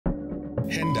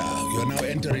Henda, you're now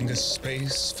entering a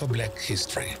space for Black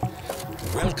history.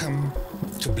 Welcome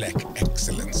to Black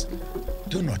excellence.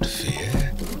 Do not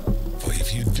fear, for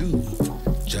if you do,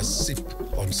 just sip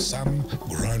on some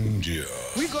grandeur.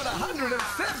 We got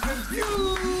 107 views!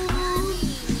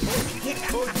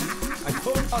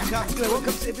 Okay,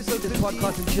 welcome to episode of the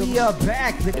podcast and chill. We are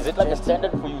back. Is it like a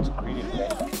standard for you to greet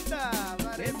it?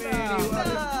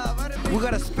 We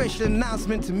got a special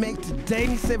announcement to make today,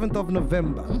 7th of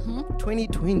November,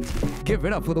 2020. Give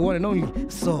it up for the one and only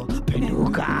Sol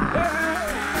Penuka.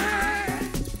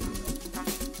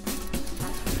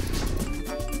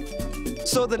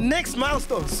 So the next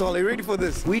milestone, Sol, are you ready for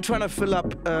this? We're trying to fill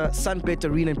up SUNBET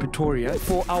AREANA in Pretoria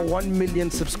for our 1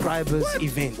 million subscribers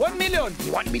event. 1 million?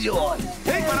 1 million.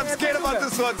 Hey, but I'm scared about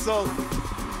this one, Sol.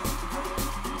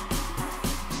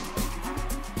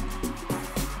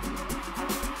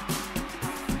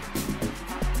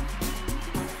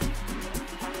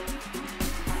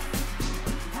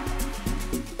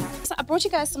 I brought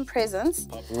you guys some presents.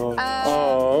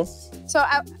 So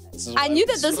I knew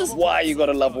that this was Why you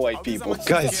gotta love white people?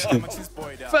 Guys,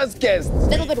 First guest. a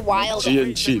little bit wild.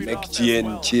 MacG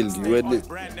and chill.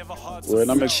 When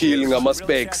I'm chill, ngama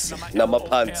specs, nama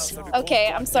pants.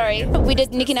 Okay, I'm sorry. We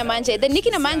did Nicki Namanje. Then Nicki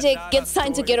Namanje gets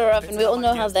signed to Get Her Off, and we all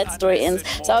know how that story ends.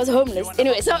 So I was homeless.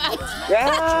 Anyway, so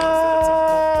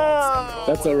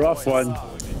that's a rough one.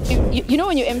 you know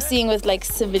when you're emceeing with like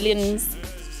civilians.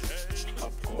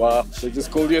 Wow, they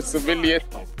just called you a civilian.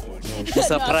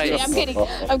 Surprise. No,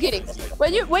 I'm kidding.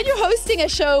 When you're hosting a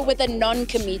show with a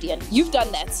non-comedian, you've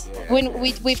done that. When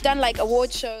we've done like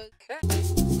award shows.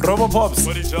 Robo Pops,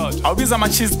 I'll be my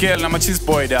cheese girl, I'm a cheese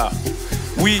boy there.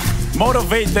 We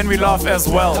motivate, then we laugh as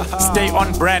well. Stay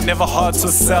on brand, never hard to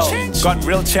sell. Got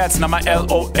real chats, now my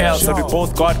LOL. So we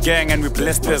both got gang and we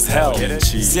blessed as hell.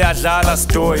 Siyadlala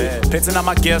story, petting on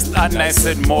my guest, and nice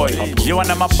and more. You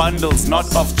and my bundles,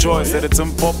 not of joy. Said it's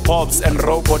some pop pops and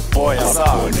robot boys.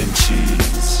 Popcorn and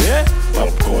cheese. Yeah?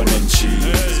 Popcorn and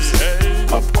cheese.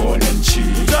 Popcorn and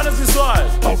cheese.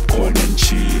 Popcorn and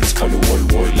cheese. Call it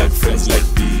boy like friends like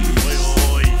these.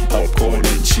 Popcorn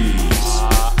and cheese.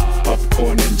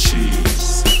 Popcorn and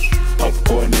cheese.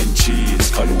 Popcorn and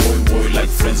cheese. Call it boy like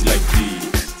friends like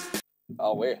these.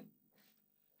 Away.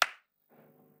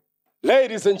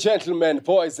 Ladies and gentlemen,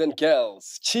 boys and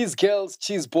girls, cheese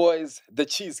boys, the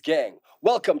cheese gang.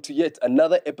 Welcome to yet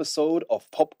another episode of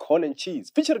Popcorn and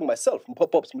Cheese, featuring myself,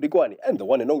 Pops Murigwani, and the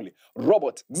one and only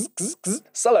Robot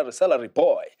Salary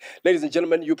Boy. Ladies and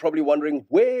gentlemen, you're probably wondering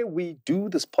where we do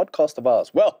this podcast of ours.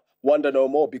 Well, wonder no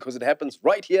more, because it happens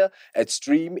right here at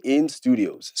Stream In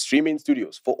Studios. Stream In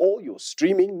Studios for all your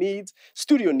streaming needs,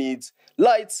 studio needs,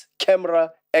 lights,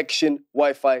 camera, action,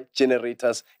 Wi-Fi,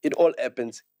 generators. It all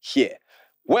happens here.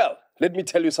 Well, let me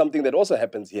tell you something that also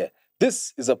happens here.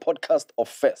 This is a podcast of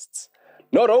firsts.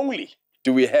 Not only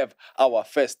do we have our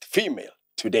first female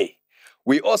today,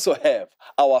 we also have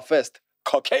our first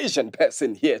Caucasian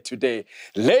person here today.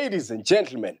 Ladies and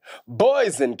gentlemen,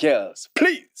 boys and girls,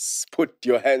 please put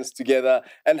your hands together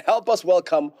and help us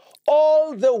welcome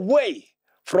all the way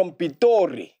from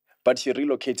Pitori, but she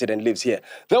relocated and lives here,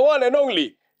 the one and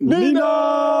only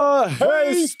Nina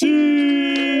HASTIE!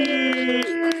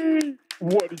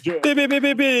 What did you...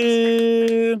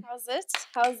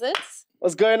 How's it?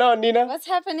 What's going on, Nina? What's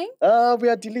happening? We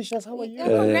are delicious. How are you?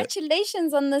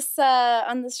 Congratulations on this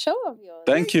show of yours.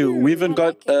 Thank you. We even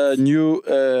got new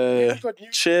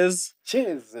chairs.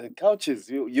 Chairs, couches.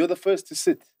 You're the first to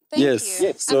sit. Thank you.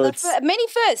 Yes. So it's many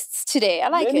firsts today. I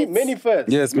like it. Many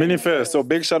firsts. Yes, many firsts. So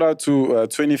big shout out to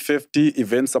 2050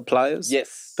 event suppliers.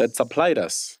 Yes. That supplied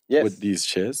us with these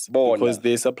chairs because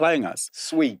they're supplying us.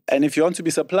 Sweet. And if you want to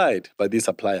be supplied by these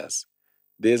suppliers,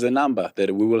 there's a number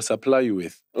that we will supply you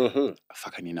with.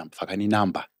 Fakani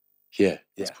number. Here,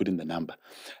 let's put in the number.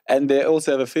 And they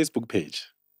also have a Facebook page,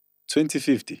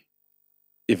 2050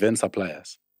 event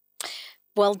suppliers.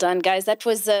 Well done, guys. That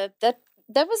was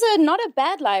not a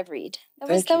bad live read.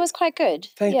 That was quite good.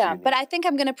 Thank you. But I think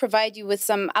I'm going to provide you with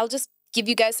some. I'll just give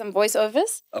you guys some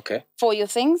voiceovers. Okay. For your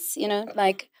things,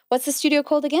 like what's the studio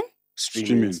called again?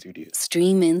 Stream In Studio.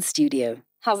 Stream In Studio.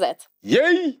 How's that?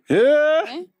 Yay!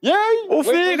 Yeah! Yay!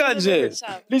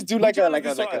 Please do like a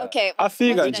Okay.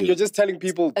 You're just telling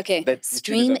people that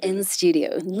Stream In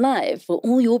Studio, live for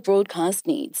all your broadcast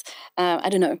needs. I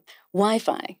don't know,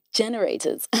 Wi-Fi,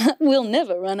 generators. We'll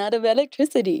never run out of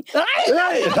electricity.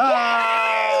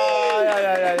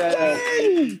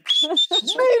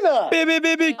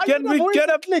 Baby, can we get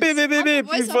a baby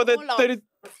for the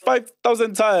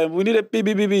 35,000 time? We need a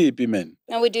beep, man.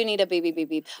 No, we do need a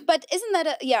beep. But isn't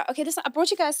that okay, listen, I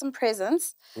brought you guys some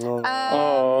presents.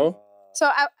 So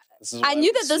I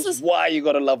knew that this is why you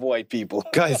gotta love white people.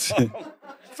 Guys,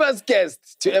 First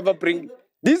guest to ever bring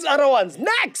these other ones.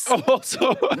 Next!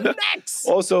 Next!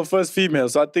 also first female.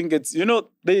 So I think it's,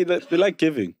 they like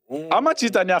giving. How much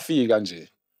is Tanyafi Ganje?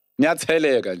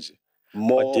 Nyatsele Ganje.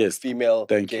 More yes, female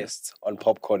thank you. guests on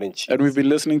Popcorn and Cheese. And we've been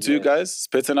listening to you guys.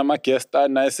 Spetsana my guest are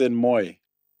nice and moy.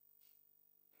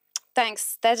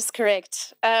 Thanks. That is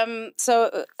correct.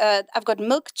 So I've got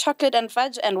milk, chocolate, and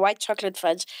fudge, and white chocolate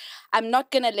fudge. I'm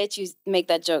not gonna let you make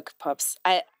that joke, Pops.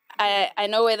 I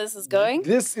know where this is going.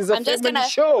 This is a family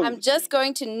show. I'm just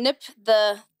going to nip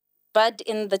the bud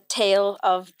in the tail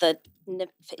of the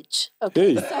nipage.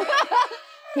 Okay. Hey. So,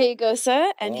 here you go,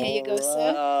 sir, and here you go,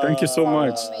 sir. Thank you so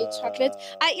much. Made chocolate.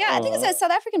 I think it's a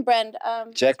South African brand.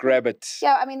 Jack Rabbit.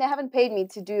 Yeah, I mean they haven't paid me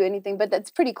to do anything, but that's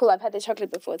pretty cool. I've had their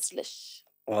chocolate before. It's delish.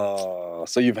 Oh,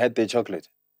 so you've had their chocolate?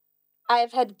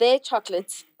 I've had their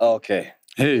chocolate. Okay.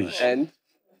 Hey. And?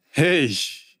 Hey.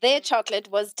 Their chocolate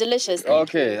was delicious.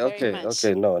 Thank you very much.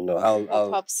 Okay. No. I'll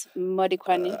Pops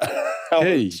Modikwani.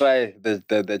 Hey. try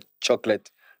the chocolate,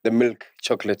 the milk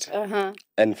chocolate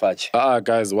and fudge.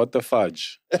 Guys, what the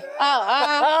fudge? So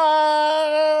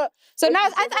now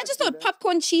I just thought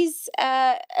popcorn, cheese,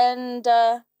 and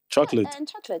Chocolate. and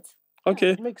chocolate.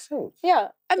 Okay. Makes sense. Yeah,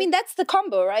 I mean that's the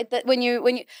combo, right? That when you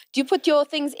do you put your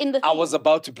things in the thing? I was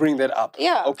about to bring that up.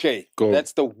 Yeah. Okay. Go.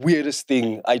 That's the weirdest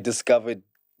thing I discovered.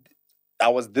 I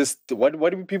was this. What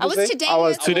do people say? I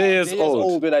was 2 days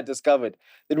old when I discovered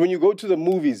that when you go to the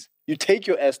movies, you take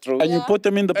your Astros and you put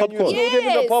them in the and you popcorn. throw them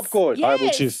in the popcorn.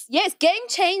 Yes, yes, game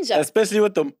changer. Especially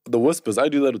with the whispers. I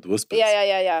do that with whispers.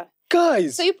 Yeah.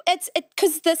 Guys. So it's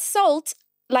because the salt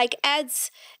like adds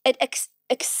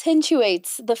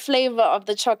accentuates the flavor of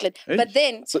the chocolate, but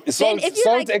then if you salt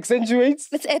accentuates.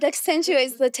 it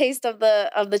accentuates the taste of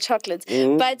the chocolate.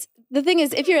 But the thing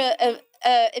is, if you're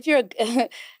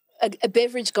a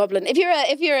beverage goblin,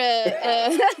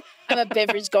 I'm a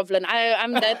beverage goblin.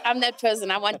 I'm that person.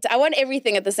 I want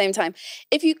everything at the same time.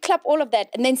 If you clap all of that,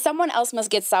 and then someone else must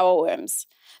get sour worms.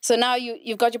 So now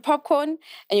you've got your popcorn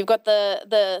and you've got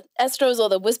the Astros or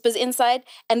the whispers inside,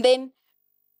 and then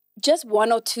just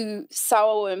one or two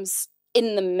sour worms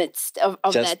in the midst of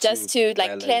that, just to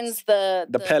like cleanse the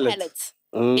palate.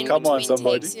 Come on,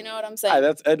 somebody. Takes, you know what I'm saying?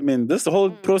 That's admin. This whole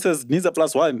process needs a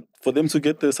 +1 for them to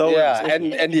get the sour worms.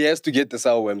 and he has to get the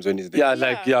sour worms when he's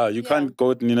there. You can't go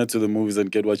with Nina to the movies and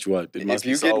get what you want. It must if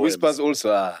you be get sour whispers worms.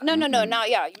 also. No. Now,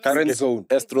 yeah. Current zone.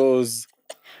 Astros.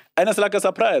 And it's like a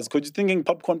surprise because you're thinking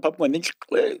popcorn,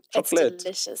 chocolate. It's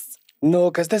delicious.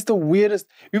 No, because that's the weirdest.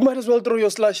 You might as well throw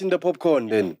your slush in the popcorn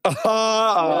then.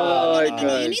 No,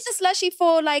 you need the slushy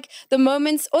for like the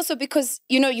moments also because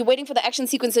you're waiting for the action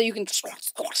sequence so you can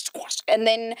and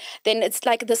then it's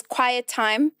like this quiet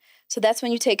time. So that's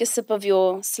when you take a sip of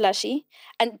your slushy.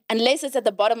 And unless it's at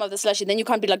the bottom of the slushy, then you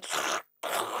can't be like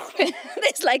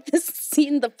there's like this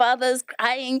scene, the father's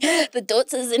crying, the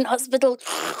daughter's in hospital.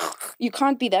 You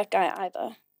can't be that guy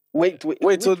either. Wait.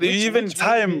 So do you even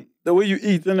time the way you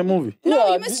eat in the movie?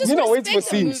 No, you must just wait for respect the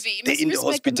scenes. movie. They're in the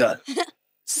hospital.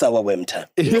 Sour worm time.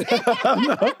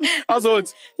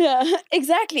 Yeah,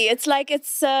 exactly. It's like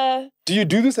it's... Do you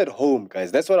do this at home,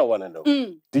 guys? That's what I want to know.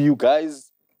 Do you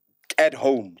guys, at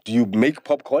home, do you make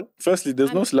popcorn? Firstly,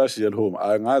 there's no slushy at home.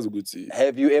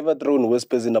 Have you ever thrown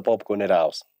whispers in the popcorn at the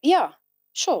house? Yeah,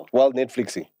 sure. While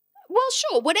Netflixing? Well,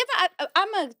 sure. Whatever.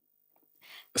 I'm a...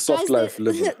 soft life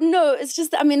living. No, it's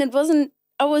just, it wasn't...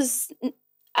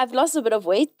 I've lost a bit of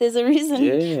weight. There's a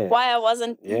reason why I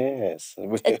wasn't... Yes. There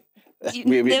was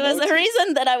a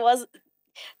reason that I was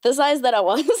the size that I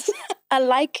was. I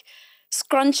like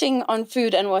scrunching on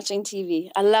food and watching TV.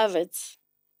 I love it.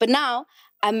 But now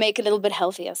I make a little bit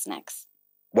healthier snacks.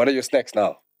 What are your snacks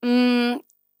now?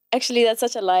 Actually, that's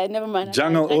such a lie. Never mind.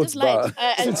 Jungle Oats bar.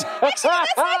 Actually, that's not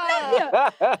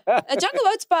a Jungle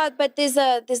Oats bar, but there's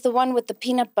the one with the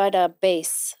peanut butter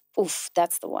base. Oof,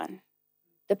 that's the one.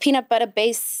 The peanut butter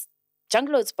base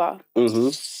Jungle Oats bar. Mm-hmm.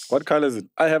 What color is it?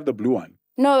 I have the blue one.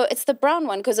 No, it's the brown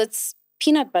one because it's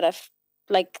peanut butter.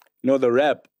 No, the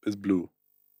wrap is blue.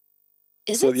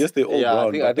 Is it? Yes, they're all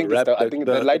brown. I think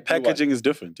the light packaging is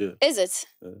different. Yeah. Is it?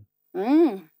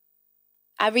 Yeah.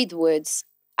 I read the words.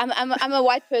 I'm a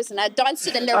white person. I dance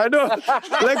to the lyrics. I know.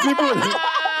 Like people.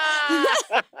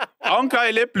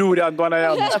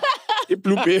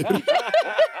 Blue.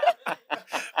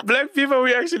 Black people,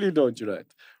 we actually don't, right?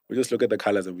 We just look at the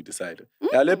colors and we decide.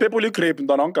 And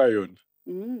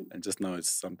just now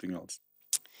it's something else.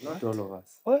 Not all of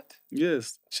us. What?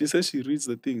 Yes. She says she reads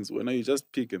the things. When you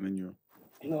just pick and then you...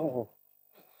 No.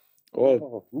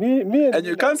 Oh. Me and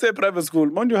you can't say private school.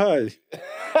 Mind you, high.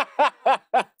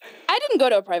 I didn't go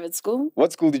to a private school.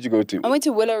 What school did you go to? I went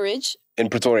to Willow Ridge. In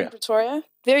Pretoria? Pretoria.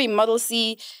 Very Model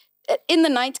C. In the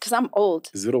night, because I'm old.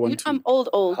 012. I'm old.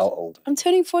 How old? I'm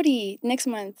turning 40 next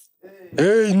month.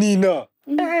 Hey, Nina.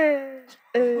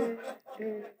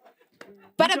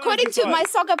 But according to my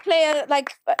soccer player,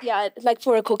 like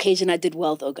for a Caucasian, I did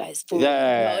well though, guys.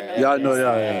 Yeah,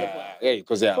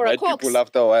 because white people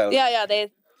after a while.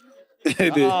 They.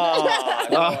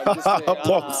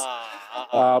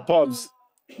 Pops.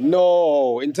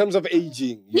 No, in terms of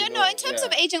aging. In terms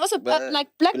of aging, also like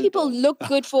black people look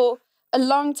good for a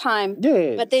long time.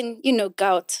 Yeah. But then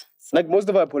gout. Like most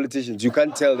of our politicians, you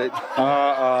can't tell that.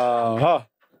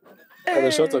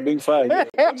 The shots are being fired.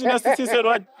 He said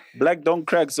what? Black don't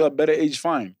crack, so I better age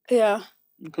fine. Yeah.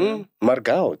 Okay.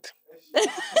 Margout.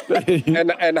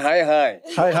 and high.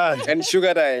 High. And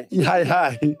sugar die.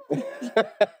 High.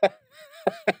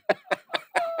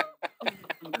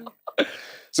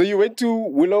 So you went to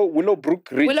Willow Ridge.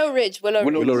 Willow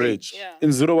Ridge. Yeah.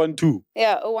 In 012.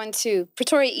 Yeah, 012.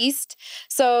 Pretoria East.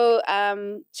 So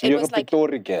you're a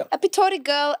Pretoria girl. A Pretoria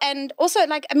girl. And also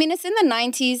it's in the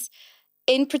 90s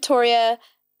in Pretoria.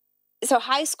 So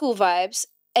high school vibes.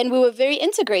 And we were very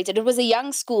integrated. It was a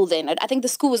young school then. I think the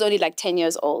school was only 10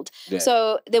 years old. Yeah.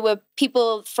 So there were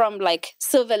people from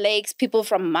Silver Lakes, people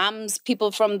from Mums,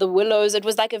 people from the Willows. It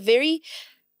was a very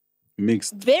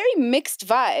mixed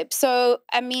vibe. So,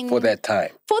 For that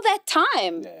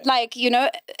time. Yeah.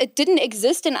 It didn't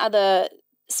exist in other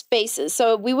spaces.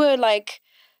 So we were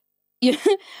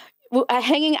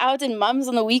hanging out in Mums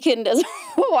on the weekend as a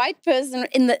white person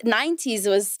in the 90s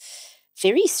was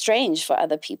very strange for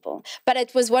other people. But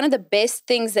it was one of the best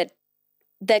things that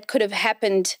could have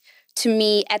happened to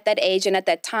me at that age and at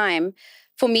that time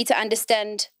for me to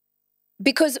understand.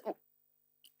 Because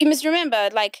you must remember,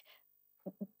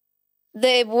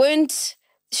 there weren't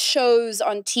shows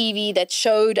on TV that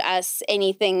showed us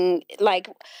anything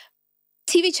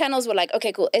TV channels were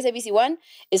okay, cool. SABC 1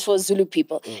 is for Zulu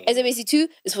people. SABC 2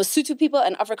 is for Sotho people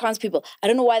and Afrikaans people. I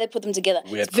don't know why they put them together.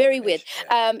 It's very weird.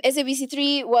 Yeah. SABC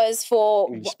 3 was for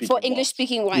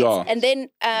English-speaking whites. Yeah. And then...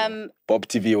 Bob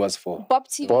TV was for... Bob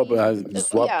TV. Bob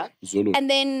Zulu. And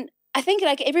then I think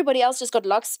everybody else just got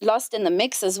lost in the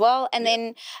mix as well. And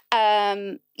then,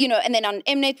 and then on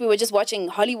Mnet, we were just watching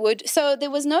Hollywood. So there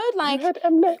was no You had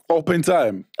Mnet. Open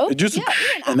time. It used to,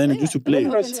 and then it used to play.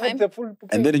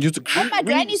 And then it used to. At my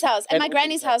granny's house. At my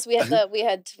granny's house, we had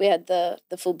the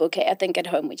full bouquet. I think at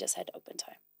home we just had open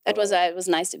time. It was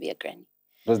nice to be at granny.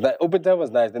 Open time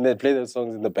was nice. And they play those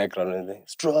songs in the background and they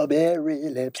strawberry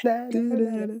lips.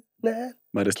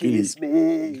 Kiss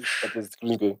me.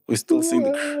 We still sing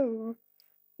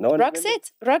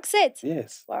Roxette.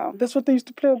 Yes. Wow. That's what they used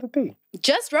to play on the thing.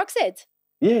 Just Roxette?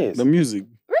 Yes. The music.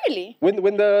 Really? When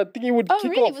the thingy would kick off. Oh,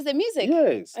 really? Was the music?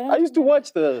 Yes. I used to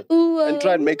watch and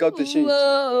try and make out the shades.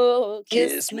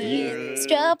 Kiss me.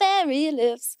 Strawberry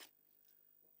lips.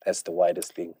 That's the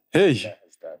widest thing. Hey.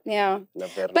 Yeah.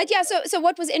 But yeah, so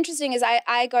what was interesting is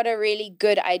I got a really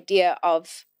good idea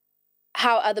of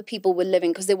how other people were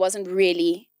living because there wasn't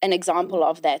really an example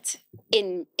of that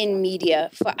in media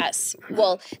for us.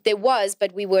 Well, there was,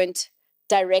 but we weren't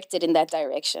directed in that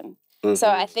direction. Mm-hmm. So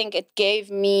I think it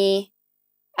gave me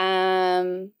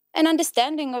an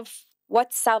understanding of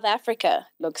what South Africa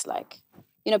looks like.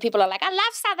 People are like, I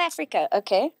love South Africa.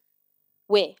 Okay.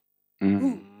 Where?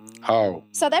 How?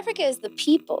 South Africa is the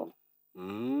people.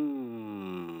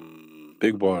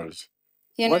 Big bars.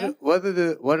 What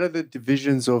are the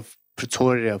divisions of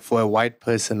Pretoria for a white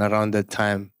person around that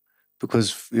time?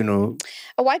 Because,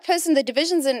 a white person, the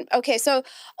divisions in... Okay, so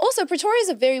also Pretoria is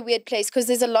a very weird place because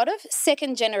there's a lot of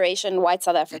second-generation white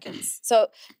South Africans. So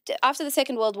after the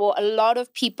Second World War, a lot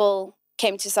of people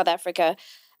came to South Africa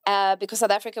because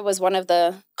South Africa was one of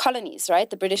the colonies, right?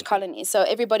 The British colonies. So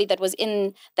everybody that was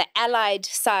in the Allied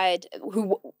side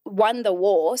who won the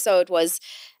war, so it was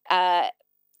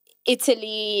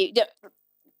Italy...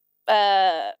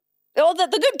 all the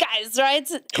good guys, right?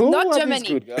 Not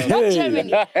Germany. Not Germany.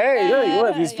 Who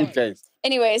are these good guys?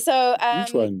 Anyway, so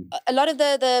Which one? A lot of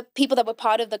the people that were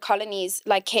part of the colonies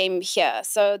came here.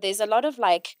 So there's a lot of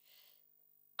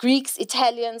Greeks,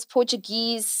 Italians,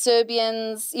 Portuguese,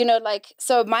 Serbians,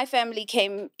 so my family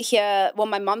came here. Well,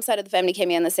 my mom's side of the family came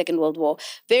here in the Second World War.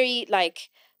 Very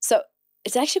so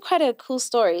it's actually quite a cool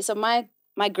story. So my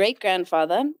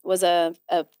great-grandfather was a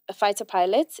fighter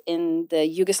pilot in the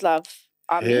Yugoslav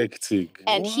army. Hectic.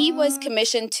 And he was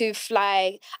commissioned to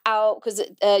fly out, because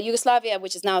Yugoslavia,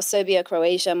 which is now Serbia,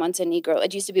 Croatia, Montenegro,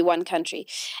 it used to be one country.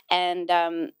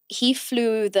 And he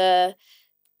flew the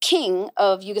king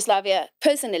of Yugoslavia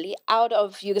personally out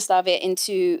of Yugoslavia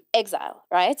into exile,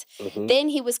 right? Then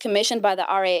he was commissioned by the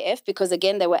RAF because,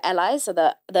 again, they were allies. So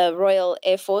the Royal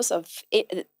Air Force of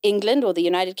England or the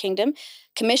United Kingdom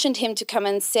commissioned him to come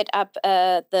and set up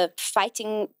the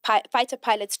fighter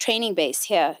pilots training base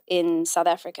here in South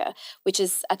Africa, which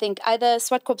is, I think, either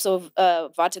Swartkorps or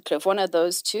Waterkloof, one of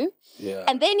those two. Yeah.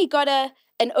 And then he got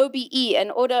an OBE, an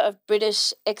Order of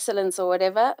British Excellence or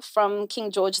whatever, from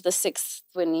King George VI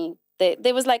when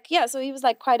there was like, yeah, so he was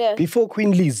like quite a... Before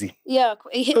Queen Lizzie. Yeah,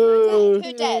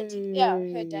 her dad. Yeah,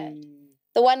 her dad.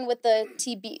 The one with the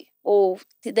TB or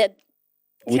that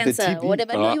cancer or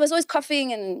whatever. No, he was always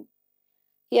coughing and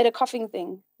he had a coughing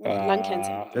thing, lung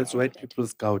cancer. That's white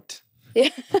people's gout. Yeah.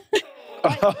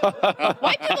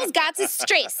 White people's guts is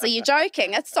stress. Are you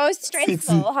joking? It's so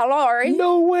stressful. Hello.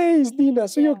 No ways, Nina.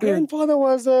 So your grandfather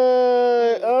was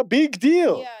a big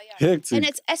deal. Yeah, yeah. Hectic. And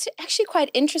it's actually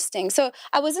quite interesting. So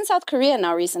I was in South Korea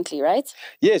now recently, right?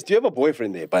 Yes. Do you have a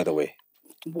boyfriend there, by the way?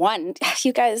 One.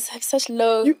 You guys have such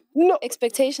low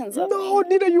expectations of me. No,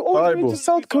 Nina, you always went to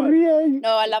South Korea.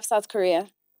 No, I love South Korea.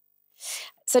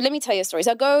 So let me tell you a story.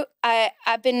 So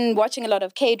I've been watching a lot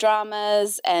of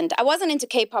K-dramas, and I wasn't into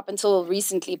K-pop until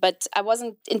recently, but I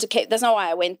wasn't into that's not why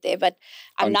I went there, but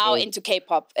I'm now into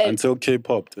K-pop. Until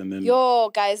K-pop, and then...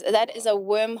 Yo, guys, that is a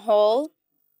wormhole.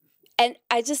 And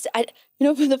you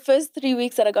know, for the first 3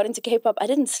 weeks that I got into K-pop, I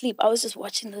didn't sleep. I was just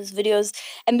watching those videos.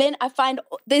 And then I find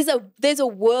there's a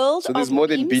world So there's more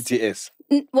than BTS.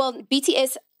 Well,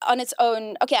 BTS on its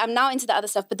own. Okay, I'm now into the other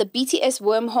stuff, but the BTS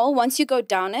wormhole, once you go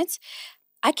down it,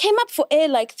 I came up for air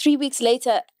like 3 weeks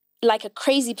later, like a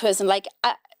crazy person. Like,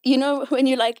 you know, when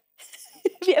you're like,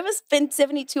 have you ever spent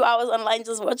 72 hours online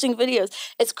just watching videos?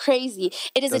 It's crazy.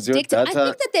 It is addictive. I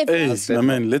think that they've... Hey,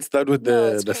 man, let's start with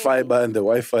the fiber and the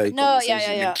Wi-Fi. No,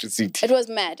 yeah. It was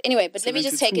mad. Anyway, but let me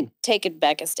just take it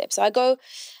back a step. So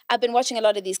I've been watching a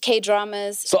lot of these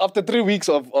K-dramas. So after 3 weeks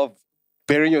of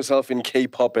burying yourself in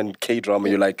K-pop and K-drama,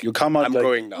 you're like, you come out I'm like,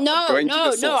 going now.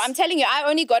 No. I'm telling you, I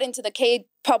only got into the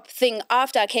K-pop thing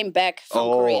after I came back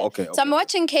from Korea. Okay. So I'm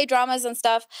watching K-dramas and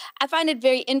stuff. I find it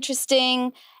very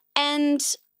interesting. And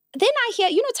then I hear,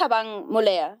 you know Tabang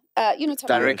Molea? You know Tabang?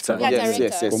 Director. Yeah,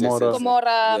 Yes.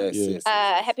 Gomorrah. Yes.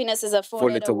 Happiness is a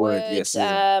four-letter word. Yes.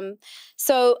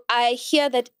 So I hear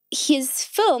that his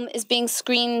film is being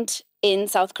screened in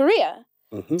South Korea.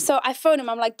 So I phone him.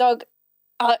 I'm like, dog,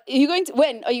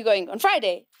 when are you going? On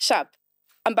Friday? Sharp.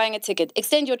 I'm buying a ticket.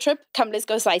 Extend your trip. Come, let's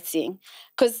go sightseeing.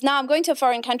 Because now I'm going to a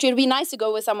foreign country. It'd be nice to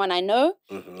go with someone I know,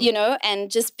 you know, and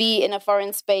just be in a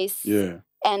foreign space. Yeah.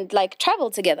 And like travel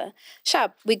together.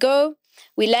 Sharp. We go,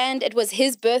 we land. It was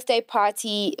his birthday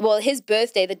party. Well, his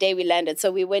birthday the day we landed.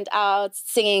 So we went out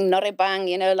singing Norebang,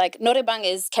 you know, like Norebang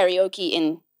is karaoke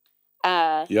in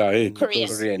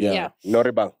Korean. Yeah.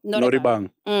 Norebang.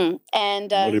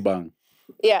 And Norebang.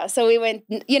 yeah, so we went,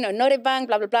 you know, Norebang,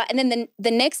 blah, blah, blah. And then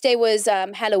the next day was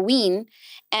Halloween.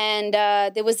 And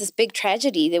there was this big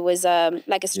tragedy. There was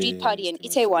like a street party in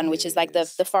Itaewon, which is like the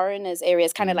foreigners area.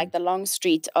 It's kind of like the long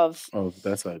street of... Oh,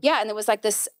 that side. Yeah, and there was like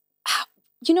this,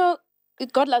 you know,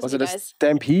 God loves was you it guys. A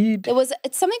stampede?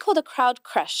 It's something called a crowd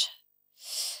crush.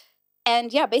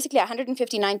 And yeah, basically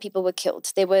 159 people were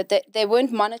killed. They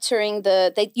weren't monitoring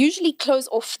they usually close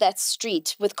off that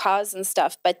street with cars and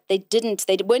stuff, but they didn't.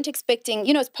 They weren't expecting,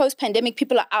 you know, it's post-pandemic,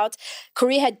 people are out.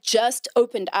 Korea had just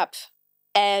opened up.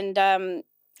 And so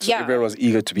everyone was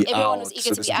eager to be out. Everyone was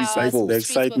eager to be out. The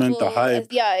excitement, the hype.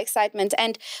 Yeah, excitement.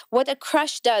 And what a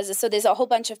crush does is, so there's a whole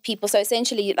bunch of people. So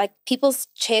essentially, like, people's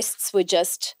chests were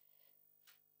just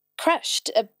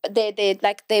crushed.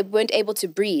 They weren't able to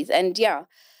breathe. And yeah,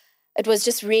 it was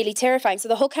just really terrifying. So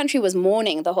the whole country was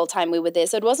mourning the whole time we were there.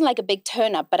 So it wasn't like a big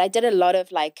turn up, but I did a lot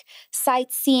of like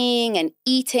sightseeing and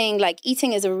eating. Like,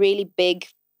 eating is a really big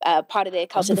part of their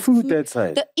culture. The food that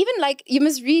side. Even like, you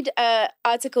must read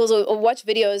articles or watch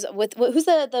videos with who's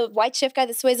the white chef guy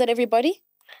that swears at everybody?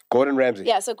 Gordon Ramsay.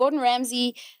 Yeah, so Gordon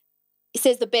Ramsay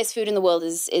says the best food in the world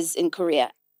is in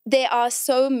Korea. There are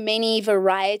so many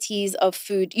varieties of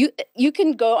food. You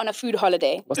can go on a food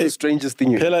holiday. What's the strangest thing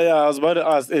you Pela, I was about to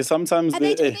ask. Sometimes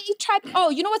they eat tripe.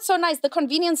 Oh, you know what's so nice? The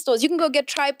convenience stores. You can go get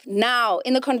tripe now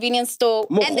in the convenience store.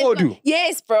 Mohodu.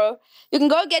 Yes, bro. You can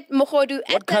go get mohodu.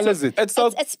 What color is it?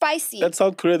 It's spicy. At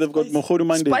South Korea, they've got mohodu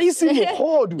Monday. Spicy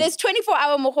mohodu. There's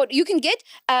 24-hour mohodu. You can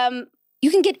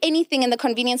get anything in the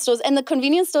convenience stores, and the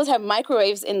convenience stores have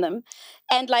microwaves in them,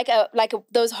 and like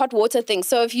those hot water things.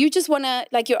 So if you just wanna,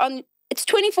 like, you're on, it's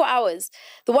 24 hours.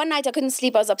 The one night I couldn't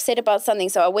sleep, I was upset about something,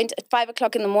 so I went at 5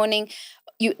 o'clock in the morning.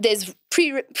 there's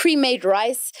pre-made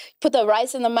rice. Put the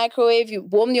rice in the microwave. You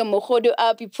warm your mogodu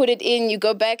up. You put it in. You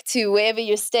go back to wherever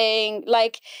you're staying.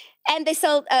 And they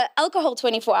sell alcohol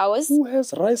 24 hours. Who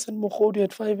has rice and mogodu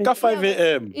at 5 a.m.? 5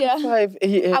 a.m. Yeah. 5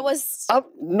 a.m.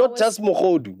 Just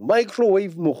mogodu,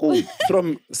 microwave mogodu.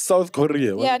 From South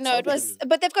Korea. Yeah, no, it was,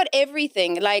 but they've got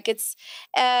everything. Like it's,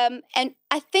 and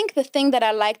I think the thing that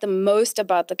I like the most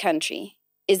about the country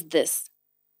is this.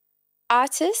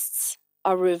 Artists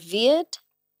are revered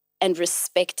and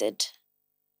respected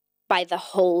by the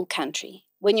whole country.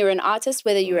 When you're an artist,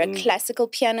 whether you're a classical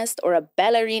pianist or a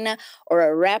ballerina or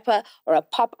a rapper or a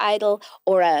pop idol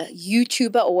or a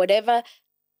YouTuber or whatever,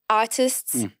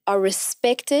 artists are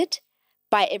respected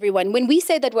by everyone. When we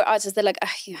say that we're artists, they're like,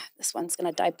 yeah, this one's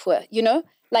going to die poor, you know?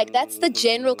 Like, that's the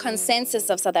general consensus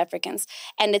of South Africans.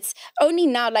 And it's only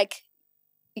now, like,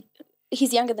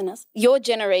 he's younger than us, your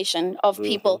generation of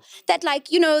people that,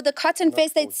 like, you know, the cotton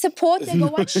face, they support, they go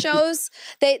watch shows,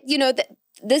 they, you know,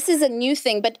 this is a new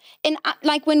thing. But in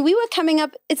like when we were coming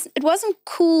up, it wasn't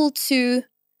cool to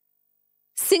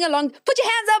sing along, put your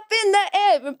hands up in the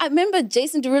air. I remember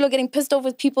Jason Derulo getting pissed off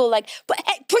with people like,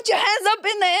 put your hands up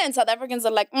in the air. And South Africans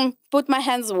are like, put my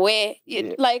hands where?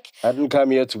 Like, I didn't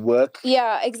come here to work.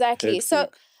 Yeah, exactly. So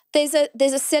there's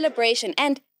a celebration.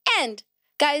 And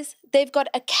guys, they've got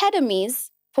academies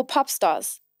for pop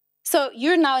stars. So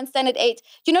you're now in standard 8.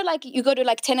 You know, like you go to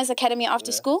like tennis academy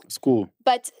after school?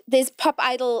 But there's pop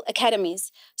idol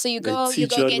academies. So you go, you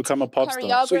go get become a pop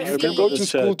star. So you can go to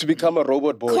school to become a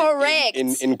robot boy. Correct.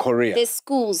 In Korea. There's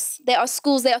schools. There are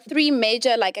schools. There are 3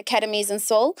 major like academies in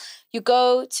Seoul. You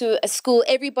go to a school,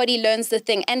 everybody learns the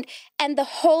thing. And the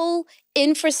whole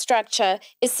infrastructure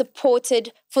is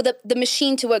supported for the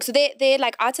machine to work. So they're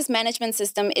like artist management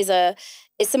system is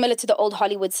similar to the old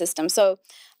Hollywood system. So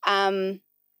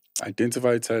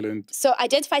identify talent. So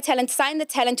identify talent, sign the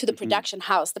talent to the production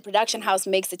house. The production house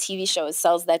makes the TV shows,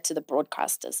 sells that to the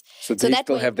broadcasters. So they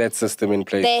still have that system in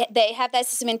place. They have that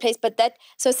system in place, but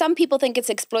so some people think it's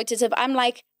exploitative. I'm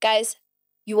like, guys,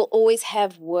 you will always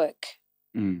have work.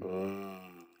 And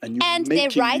their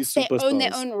rights, they own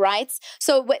their own rights.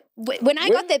 So when I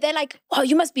got there, they're like, oh,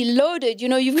 you must be loaded. You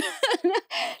know, you've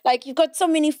like you've got so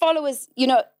many followers. You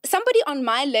know, somebody on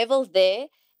my level there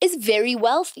is very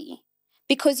wealthy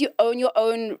because you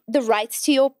own the rights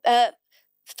to your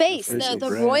face,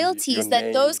 the royalties,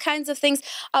 those kinds of things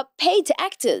are paid to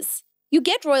actors. You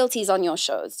get royalties on your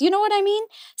shows. You know what I mean?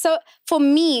 So for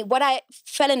me, what I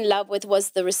fell in love with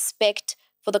was the respect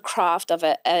for the craft of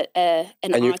an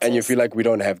artist. And you feel like we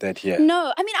don't have that here?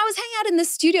 No. I mean, I was hanging out in the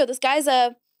studio. This guy's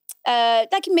like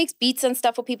he makes beats and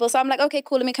stuff for people. So I'm like, okay,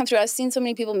 cool, let me come through. I've seen so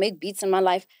many people make beats in my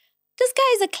life. This guy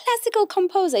is a classical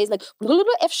composer. He's like,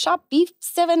 F sharp,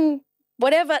 B7,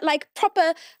 whatever, like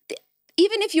proper.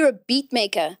 Even if you're a beat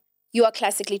maker, you are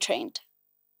classically trained.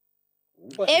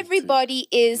 Everybody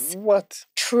is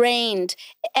trained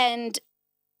and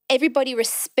everybody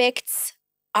respects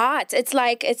art. It's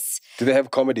like Do they have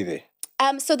comedy there?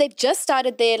 So they've just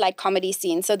started their like comedy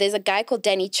scene. So there's a guy called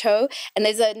Danny Cho, and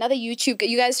there's another YouTube.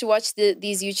 You guys should watch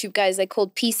these YouTube guys. They're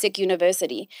called P-Sick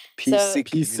University.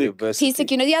 P-Sick University. P-Sick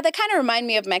University. Yeah, they kind of remind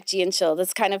me of MacG and Chill.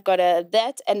 That's kind of got and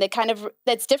they kind of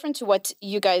that's different to what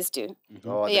you guys do.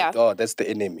 That's the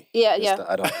enemy.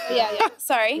 Yeah.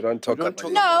 Sorry. We don't talk about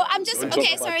it. No, I'm just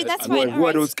okay. Sorry, that's fine. Who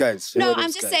are those guys? No,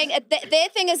 I'm just saying their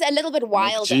thing is a little bit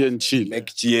wilder. MacG and Chill.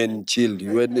 MacG and Chill.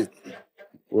 You and it.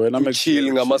 When I'm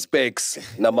chill, ngama specs,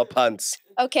 nama pants.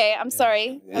 Okay, I'm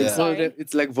sorry. I'm sorry.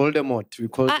 It's like Voldemort. We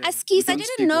call it. Askis, I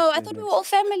didn't know. I thought we were all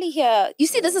family here. You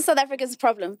see, this is South Africa's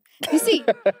problem. You see,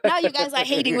 now you guys are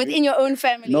hating within your own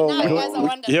family. No, now you guys are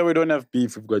wondering. Here we don't have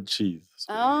beef. We've got cheese.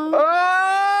 So.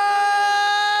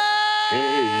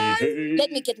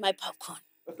 Let me get my popcorn.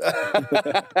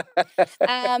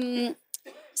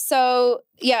 So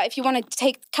yeah, if you want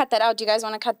to cut that out, do you guys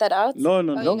want to cut that out? No.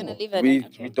 You're gonna leave it.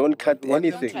 We don't cut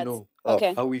anything. No.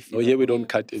 Okay. How we feel. No, here we don't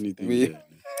cut anything.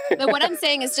 But what I'm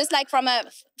saying is just like from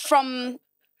the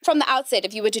outset,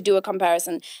 if you were to do a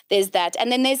comparison, there's that,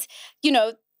 and then there's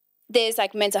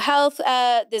like mental health.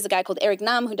 There's a guy called Eric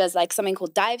Nam who does like something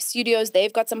called Dive Studios.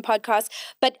 They've got some podcasts,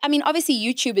 but I mean, obviously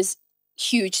YouTube is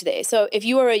huge there. So if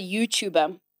you are a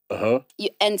YouTuber.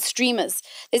 And streamers.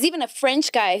 There's even a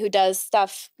French guy who does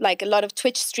stuff like a lot of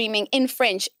Twitch streaming in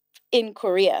French in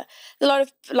Korea. A lot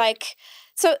of like,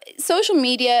 so social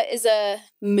media is a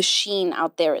machine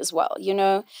out there as well, you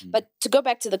know? But to go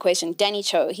back to the question, Danny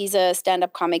Cho, he's a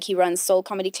stand-up comic. He runs Soul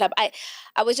Comedy Club. I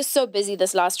was just so busy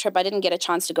this last trip. I didn't get a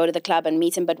chance to go to the club and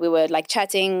meet him, but we were like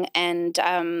chatting and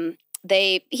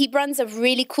he runs a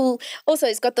really cool, also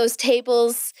he's got those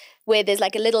tables where there's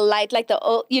like a little light, like the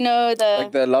old,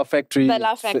 like the Love Factory. The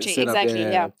Love Factory, setup, exactly.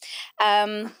 Yeah.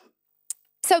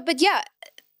 But yeah,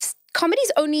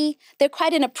 comedy's they're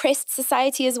quite an oppressed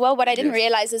society as well. What I didn't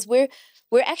realize is we're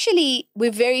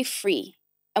very free.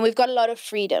 And we've got a lot of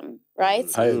freedom, right?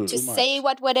 To say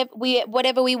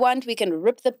whatever we want. We can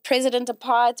rip the president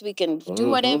apart. We can do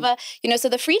whatever. So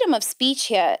the freedom of speech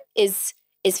here is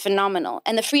phenomenal.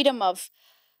 And the freedom of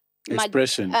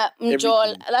expression.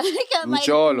 Mjolo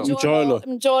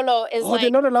is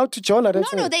they're not allowed to jola.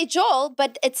 No, they jol,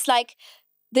 but it's like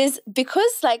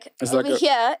because over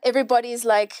here, everybody's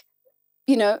like,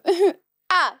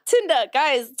 Tinder,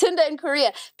 guys, Tinder in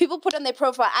Korea. People put on their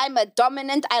profile, I'm a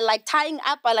dominant, I like tying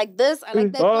up, I like this, I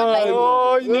like that.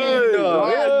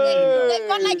 They've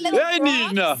got like little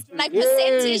graphs, like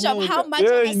percentage of how much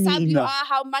of a sub you are,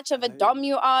 how much of a dom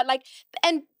you are, like,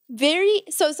 and very,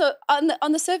 so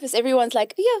on the surface, everyone's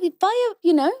like, yeah, we buy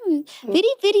very,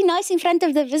 very nice in front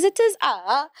of the visitors.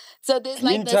 So there's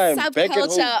like the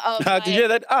subculture of Did you hear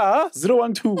that?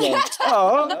 0121.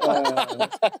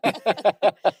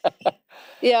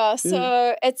 Yeah,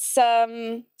 so it's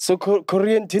So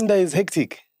Korean Tinder is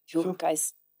hectic. You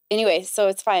guys. Anyway, so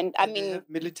it's fine. I mean, they have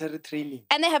military training.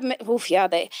 And they have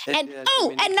another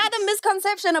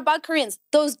misconception about Koreans.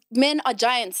 Those men are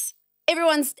giants.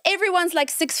 Everyone's like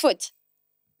 6 foot.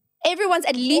 Everyone's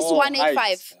at least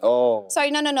 185. Oh. Sorry,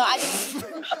 no.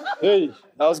 Hey,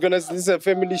 I was gonna say this is a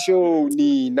family show.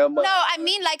 No, I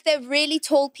mean like they're really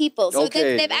tall people. So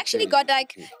they've actually got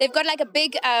like they've got like a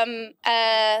big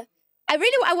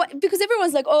because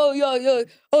everyone's like, oh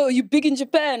you big in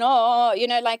Japan,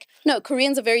 like no,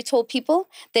 Koreans are very tall people.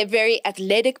 They're very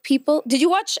athletic people. Did you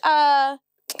watch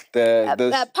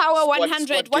the Power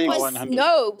 100? What was 100.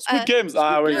 no Squid Games?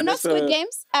 No, not Squid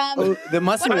Games. The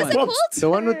muscle what was it one. called? The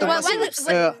one with the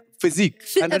muscle. Physique.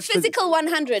 Physical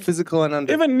 100. Physical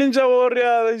 100. Even Ninja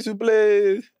Warrior, they used to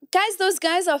play. Guys, those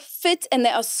guys are fit and they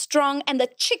are strong, and the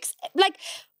chicks, like,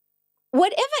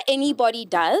 whatever anybody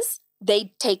does,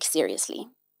 they take seriously.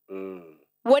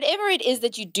 Whatever it is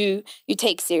that you do, you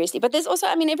take seriously. But there's also,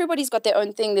 I mean, everybody's got their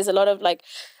own thing. There's a lot of like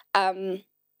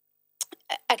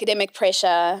academic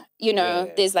pressure,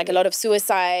 there's like a lot of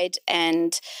suicide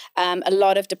and a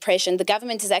lot of depression. The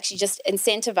government is actually just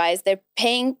incentivized. They're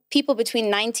paying people between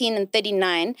 19 and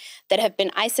 39 that have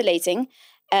been isolating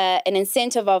an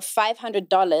incentive of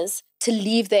 $500 to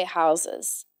leave their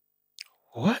houses.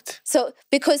 What? So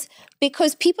because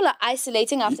people are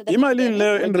isolating after the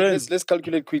Let's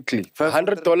calculate quickly.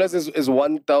 $100 is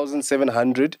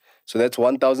 1,700. So that's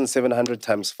 1,700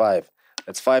 times 5.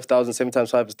 That's 5,000. 7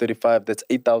 times 5 is 35. That's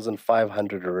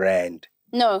 8,500 rand.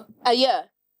 No, a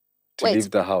year. To leave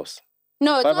the house.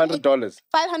 No, $500.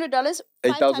 $500.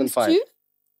 8,500.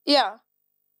 Yeah.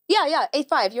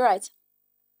 8,500. You're right.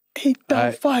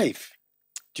 8,500.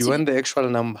 Do you want the actual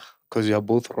number? Because you are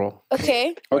both wrong.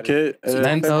 Okay.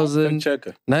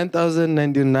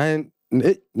 9,099.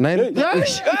 Listen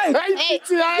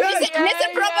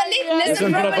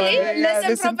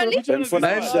properly.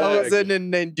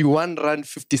 9,091 rand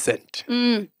 50 cent.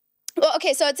 Well,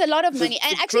 okay, so it's a lot of money.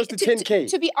 And actually, close to 10K.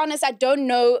 To be honest, I don't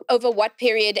know over what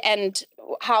period and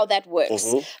how that works.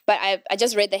 But I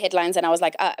just read the headlines and I was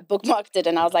like, I bookmarked it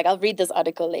and I was like, I'll read this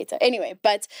article later. Anyway,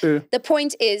 but the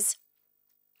point is,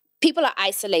 people are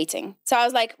isolating. So I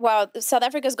was like, wow, South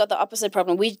Africa's got the opposite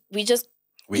problem. We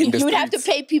you would have to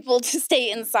pay people to stay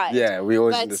inside. Yeah, we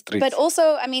always in the streets. But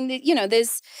also, I mean,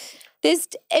 there's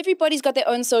everybody's got their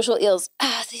own social ills.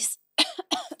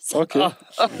 Okay.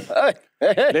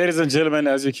 Ladies and gentlemen,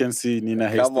 as you can see, Nina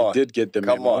Hastie did get the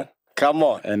memo. Come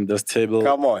on. And this table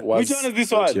was which one is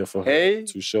this one? Here for her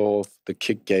to show off the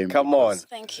kick game. Come on.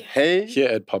 Thank you. Hey. Here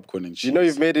at Popcorn and Cheese. You know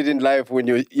you've made it in life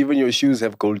when even your shoes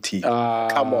have gold teeth.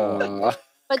 Come on.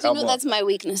 But that's my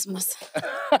weakness, Musa.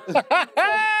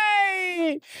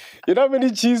 You know how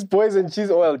many cheese boys and cheese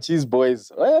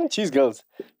boys and cheese girls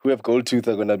who have gold tooth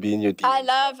are gonna be in your team? I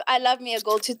love me a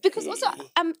gold tooth because also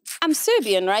I'm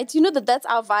Serbian, right? You know that's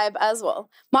our vibe as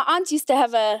well. My aunt used to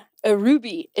have a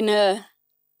ruby in her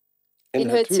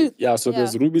tooth. Yeah, so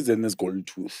there's rubies and there's gold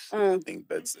tooth. I think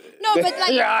that's it. No, but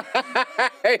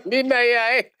like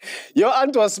Nina, your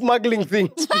aunt was smuggling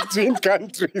things between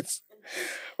countries.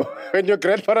 When your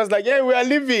grandfather was like, yeah, we are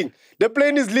leaving. The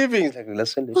plane is leaving. It's like,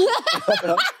 listen.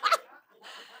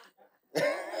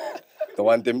 The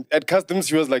one time at customs,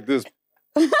 she was like this.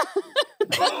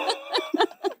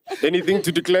 Anything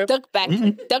to declare? Duck back.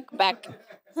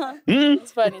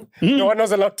 It's funny. No one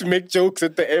was allowed to make jokes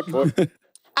at the airport.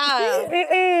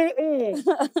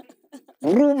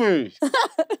 Ruby.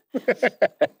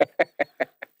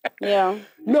 Yeah.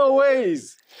 No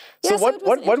ways. So Yeah, it was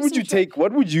an what would you interesting trip. take?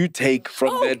 What would you take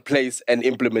from that place and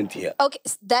implement here? Okay,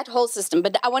 that whole system.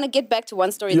 But I want to get back to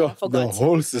one story that I The forgot.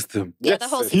 whole system. Yeah, the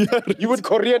whole system. You would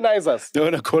Koreanize us. They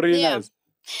want to Koreanize.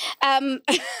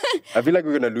 I feel like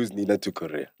we're gonna lose Nina to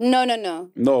Korea.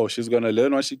 No. No, she's going to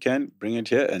learn what she can, bring it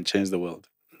here, and change the world.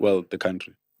 Well, the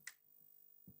country.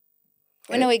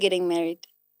 When are we getting married?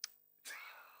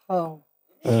 Oh.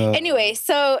 Anyway,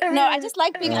 so no, I just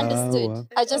like being understood.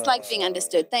 I just like being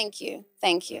understood. Thank you.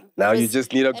 Now you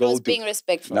just need a It was gold being tooth.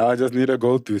 respectful. Now I just need a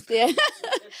gold tooth. Yeah.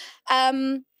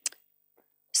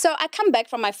 So I come back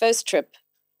from my first trip.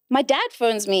 My dad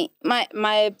phones me. My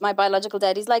biological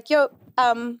dad. He's like, "Yo,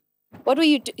 what were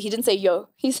you do?" He didn't say yo.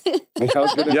 He said,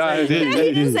 Yeah, he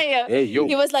didn't say yo. Hey, yo.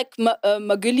 He was like,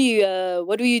 Maguli,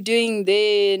 what were you doing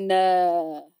there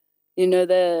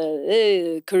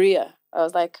in, Korea? I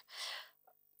was like,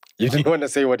 You didn't want to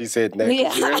say what he said next.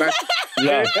 Yeah. You were like,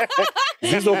 Yeah.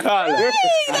 Zizo Kala.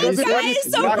 this guy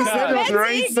is so Like I said, it was romantic.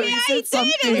 right, so he Yeah, said he said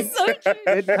it. It's so true.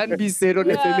 It can't be said on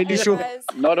a family show. guys.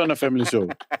 Not on a family show.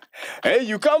 hey,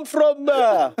 you come from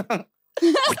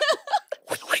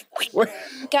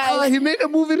Guys, He made a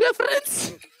movie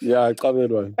reference. Yeah, I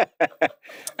covered one.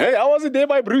 Hey, I wasn't there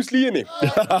by Bruce Lee in it.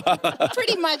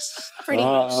 pretty much. Pretty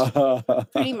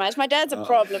much. My dad's a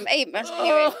problem. Hey,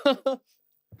 anyway.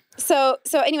 So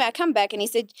anyway, I come back and he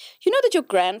said, "You know that your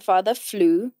grandfather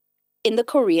flew in the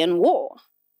Korean War."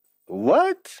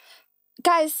 What?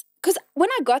 Guys, because when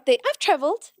I got there, I've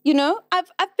traveled,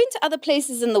 I've been to other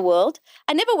places in the world.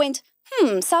 I never went,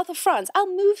 south of France, I'll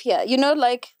move here.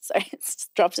 Sorry, it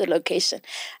just drops a location.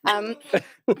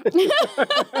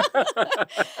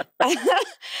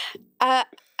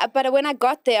 But when I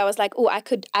got there, I was like, oh, I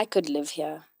could live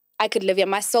here. I could live here.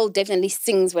 My soul definitely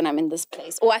sings when I'm in this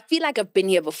place. Or I feel like I've been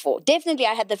here before. Definitely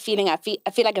I had the feeling I feel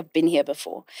like I've been here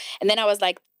before. And then I was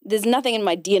like, there's nothing in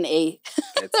my DNA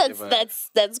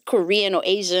that's Korean or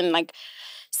Asian.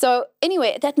 So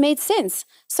anyway, that made sense.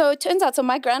 So it turns out,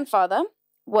 my grandfather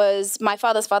my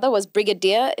father's father was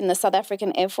brigadier in the South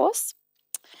African Air Force.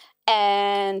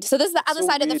 And so this is the other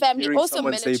side of the family, also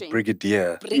someone military. say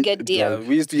brigadier. Brigadier.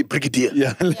 We used to be brigadier.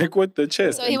 Yeah, like with the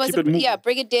chest. So he was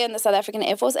brigadier in the South African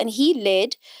Air Force, and he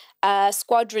led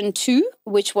Squadron 2,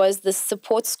 which was the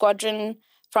support squadron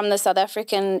from the South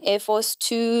African Air Force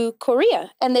to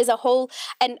Korea. And there's a whole,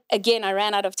 and again, I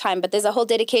ran out of time, but there's a whole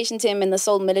dedication to him in the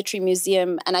Seoul Military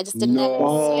Museum, and I just didn't have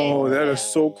Oh, that is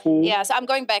so cool. Yeah, so I'm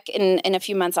going back in a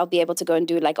few months. I'll be able to go and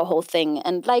do a whole thing.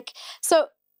 And so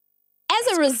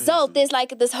as a result, there's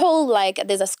this whole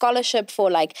there's a scholarship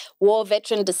for war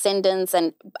veteran descendants,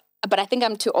 but I think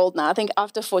I'm too old now. I think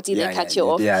after 40 they cut you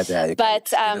off. Yeah. But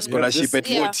Scholarship at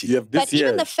 40. You have this but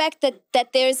even the fact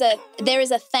that there is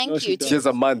a thank you to She has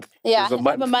a month. yeah, There's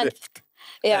I have a month.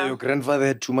 Yeah. Your grandfather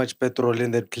had too much petrol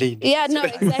in that plane. Yeah, no,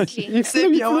 exactly. He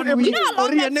said, "Yeah, 1 week, You know how long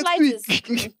Korea that next flight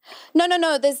week." is?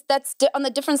 No. That's on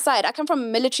the different side. I come from a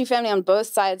military family on both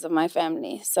sides of my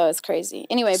family, so it's crazy.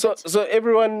 Anyway, So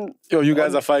everyone. Yo, you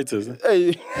guys are fighters.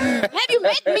 Hey. have you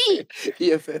met me?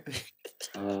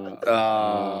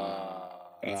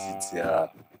 Yeah.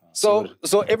 So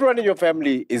everyone in your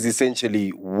family is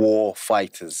essentially war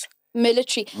fighters.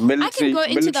 Military. I can go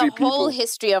into the military whole people.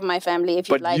 history of my family if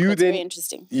you'd But like. you It's then- very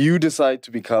interesting. You decide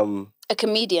to become. A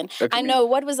comedian. A I comedian. know.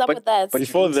 What was up with that? But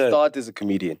Before you didn't that- start as a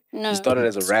comedian. No. You started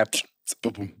as a rapper.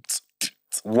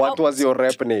 What Oh. was your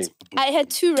rap name? I had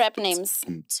two rap names.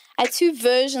 I had two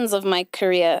versions of my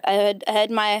career. I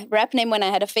had my rap name when I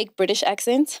had a fake British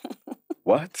accent.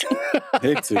 What?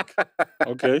 Hectic.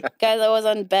 Okay. Guys, I was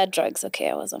on bad drugs. Okay,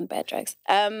 I was on bad drugs.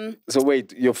 So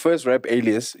wait, your first rap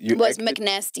alias Was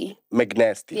McNasty.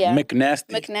 McNasty. Yeah. McNasty.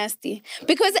 McNasty.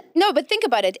 Because, no, but think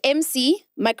about it. MC,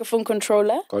 microphone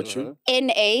controller. Got you.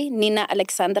 NA, Nina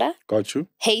Alexandra. Got you.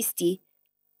 Hasty.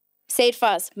 Say it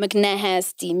fast.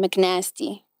 McNasty.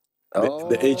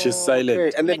 The H is silent.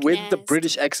 Okay. And then where did the McNasty.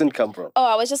 British accent come from? Oh,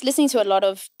 I was just listening to a lot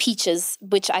of Peaches,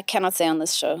 which I cannot say on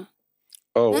this show.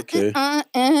 Oh, okay.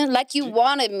 Like you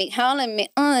wanted me, howling me.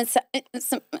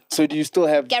 So do you still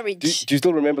have... Garage. Do you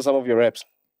still remember some of your raps?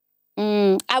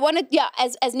 I wanted,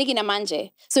 as Nicki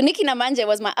Namanje. So Nicki Namanje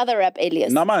was my other rap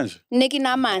alias. Namanj. Nicki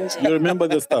Namanje. You remember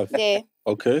the stuff? Yeah.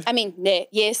 Okay. I mean,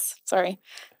 yes. Sorry.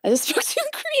 I just spoke to you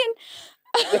in Korean.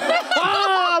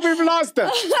 We've lost her.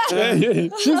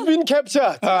 She's been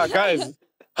captured. Guys.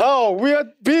 How? We are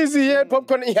busy here at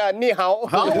Popcorn. Yeah, ni hao.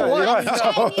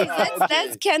 Chinese,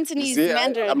 that's Cantonese See,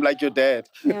 Mandarin. I'm like your dad.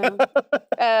 Yeah,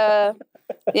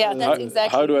 that's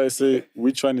exactly. How do I say,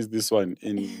 which one is this one?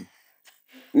 In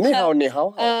Ni hao, ni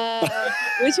hao.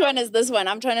 Which one is this one?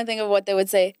 I'm trying to think of what they would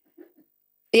say.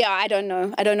 Yeah, I don't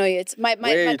know. I don't know yet. My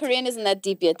Wait. Korean isn't that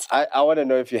deep yet. I want to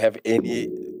know if you have any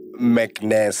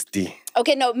McNasty.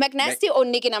 Okay, no, McNasty or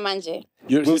Nicki Namanje.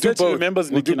 You said she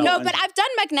remembers Nicki No, but I've done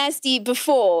McNasty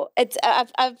before. It's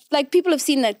I've like people have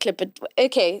seen that clip.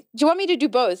 Okay, do you want me to do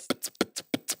both?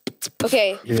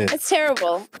 Okay, it's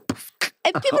terrible.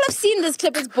 If people have seen this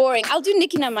clip, it's boring. I'll do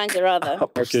Nicki Namanje rather.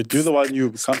 Okay, do the one you're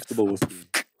comfortable with.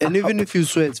 And even if you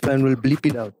swear, it's fine. We'll bleep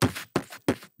it out.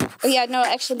 Oh yeah, no,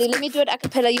 actually, let me do it a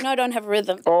cappella. You know I don't have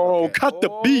rhythm. Oh, cut the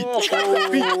beat.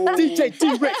 DJ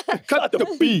T-Rex, cut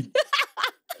the beat.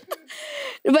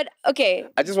 But okay.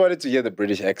 I just wanted to hear the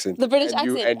British accent. The British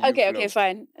accent. Okay,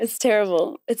 fine. It's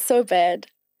terrible. It's so bad.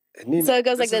 Nina, so it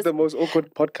goes like this. This is the most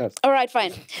awkward podcast. All right,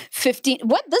 fine. 15.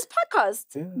 What? This podcast?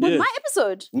 Yeah. With my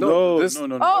episode? No. Oh, it's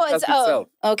itself.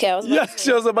 Okay, I was about to say.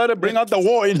 She was about to bring out the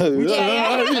war in her.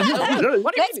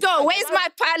 Let's go. Where's my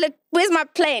pilot? Where's my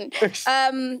plane?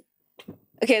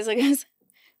 Okay, so guys.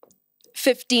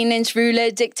 15-inch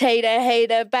ruler, dictator,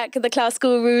 hater, back of the class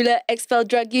school ruler, expel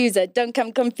drug user, don't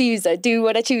come confuser, do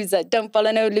what I choose, don't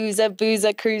follow no loser,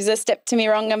 boozer, cruiser, step to me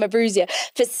wrong, I'm a bruiser,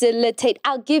 facilitate,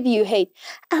 I'll give you hate,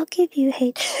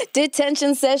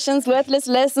 detention sessions, worthless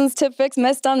lessons, typics,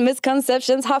 messed on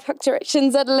misconceptions, half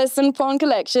directions, adolescent porn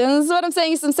collections. What I'm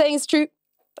saying is true.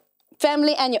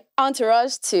 Family and your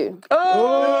entourage too.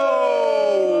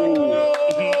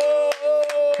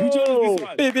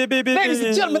 Ladies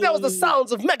and gentlemen, that was the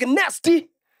sounds of McNasty.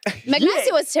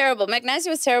 McNasty was terrible. McNasty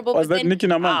was terrible. Was that Nicki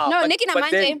Namanje? No, Nicki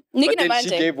Namanje. Nicki Namanje. She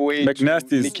gave away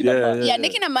McNasty's. Yeah,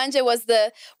 Nicki Namanje was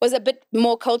a bit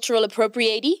more cultural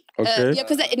appropriatey. Okay. Yeah,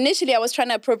 because initially I was trying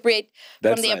to appropriate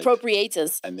That from the side.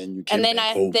 appropriators. And then you And then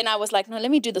I was like, no, let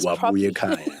me do this properly.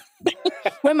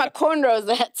 Where my cornrows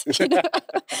at? You know?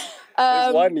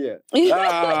 There's one here.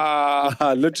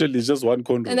 Literally just one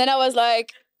corner. And then I was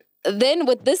like, then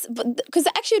with this, because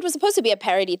actually it was supposed to be a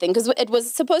parody thing, because it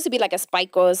was supposed to be like a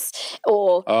Spikos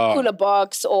or Cooler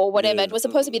Box or whatever. Yeah. It was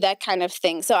supposed to be that kind of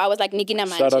thing. So I was like, Nicki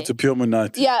Namanje. Shout out to Pure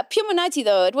Munati. Yeah, Pure Munati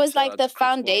though. It was like the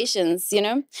foundations, you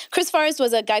know? Chris Forrest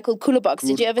was a guy called Cooler Box.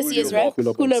 Did you ever see his rap?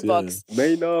 Cooler Box.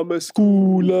 My name is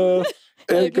Cooler.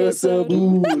 Yes,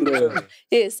 I'm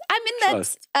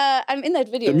in that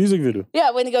video. The music video.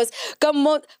 Yeah, when he goes, kom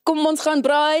ons gaan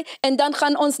braai en dan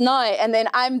gaan ons naai. And then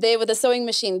I'm there with a sewing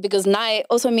machine because naai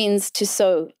also means to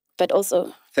sew, but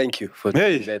also... Thank you for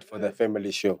doing that for the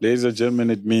family show. Ladies and gentlemen,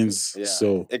 it means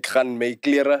so. Ek gaan my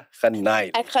klere gaan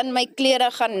naai. Ek gaan my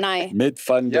klere gaan naai. Met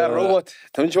van Ja, robot.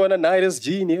 Don't you want to naai this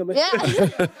jean here, man? Ja.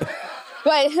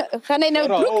 Wait, gaan hy nou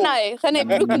broek naai? Gaan hy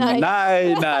broek naai?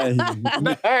 Nee.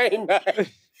 Naai.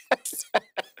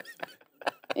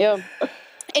 Yeah.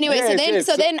 Anyway, Yes,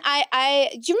 so then I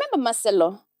do you remember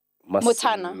Marcelo?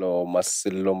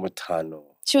 Marcelo Mutano.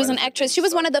 She was an actress. She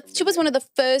was one of the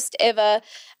first ever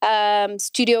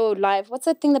studio live. What's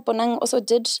that thing that Bonang also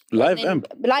did? Live amp.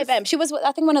 Live amp. She was,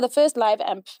 I think, one of the first live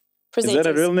amp presenters. Is that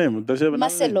a real name? Does she have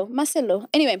another name? Marcelo.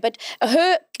 Anyway, but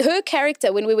her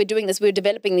character, when we were doing this, we were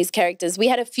developing these characters. We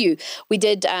had a few. We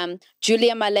did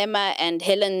Julia Malema and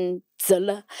Helen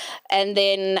Zilla. And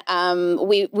then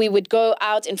we would go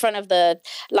out in front of the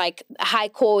high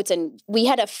court, and we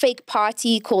had a fake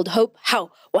party called Hope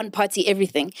How One Party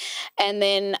Everything. And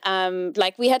then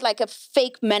we had a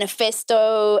fake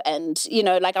manifesto, and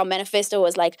our manifesto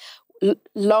was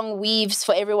long weaves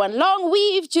for everyone. Long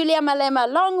weave, Julia Malema,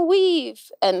 long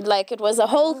weave. And it was a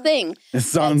whole thing. It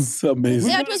sounds amazing.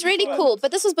 Yeah, it was really cool.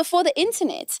 But this was before the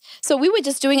internet. So we were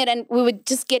just doing it, and we would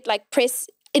just get press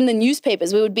in the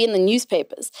newspapers. We would be in the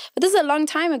newspapers. But this is a long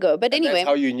time ago. But anyway. That's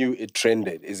how you knew it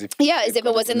trended. As if it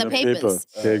was in the papers.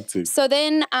 So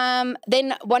then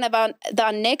one of our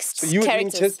next so you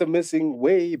characters. didn't test the missing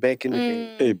way back in the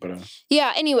day. Hey, bro.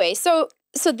 Yeah, anyway. So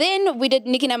then we did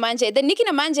Nicki Namanje. Then Nicki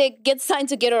Namanje gets signed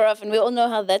to Get Her Off, and we all know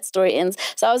how that story ends.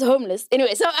 So I was homeless.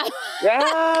 Anyway, so...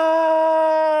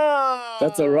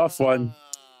 That's a rough one.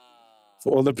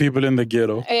 For all the people in the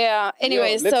ghetto. Yeah,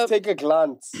 anyway, let's take a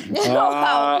glance.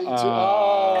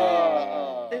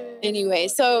 Anyway,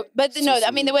 but no,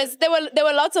 I mean, there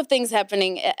were lots of things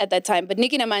happening at that time. But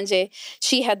Nicki Namanje,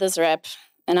 she had this rap,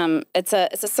 and it's a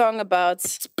song about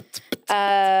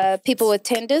people with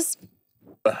tenders.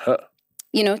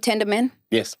 You know, tender men.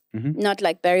 Yes. Mm-hmm. Not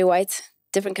like Barry White,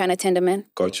 different kind of tender men.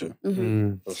 Gotcha.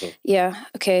 Mm-hmm. Yeah.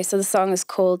 Okay. So the song is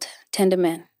called Tender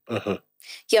Man.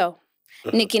 Yo.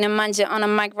 Nicki Namanje on a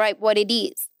mic, right? What it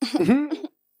is.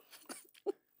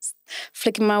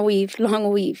 Flicking my weave, long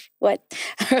weave. What?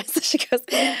 So she goes,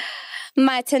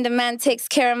 my tender man takes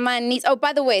care of my needs. Oh,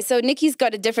 by the way, so Nicki's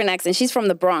got a different accent. She's from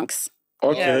the Bronx.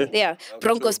 Okay. Yeah.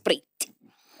 Bronco Sprit.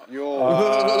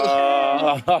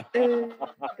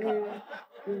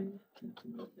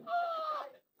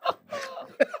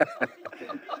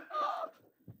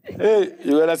 Hey,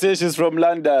 you're gonna say she's from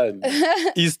London,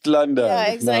 East London.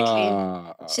 Yeah, exactly.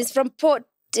 Nah. She's from Port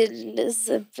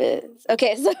Elizabeth.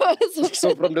 Okay, So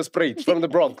from the Spruit, from the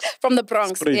Bronx. From the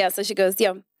Bronx. Spruit. Yeah, so she goes,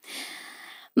 yeah.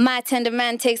 My tender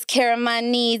man takes care of my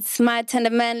needs. My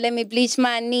tender man let me bleach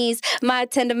my knees. My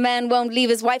tender man won't leave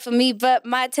his wife for me, but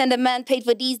my tender man paid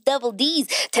for these double D's.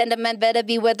 Tender man better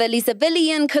be worth at least $1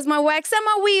 billion, cause my wax and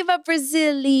my weave are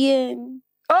Brazilian.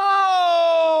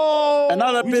 Oh!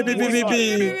 Another baby.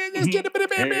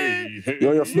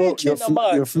 Yo, your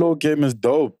flow game is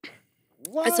dope.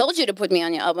 What? I told you to put me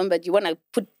on your album, but you wanna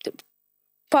put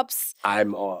Pops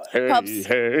I'm on. Pops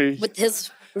with his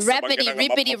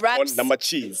rippity raps. Nama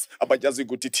cheese. Abajazi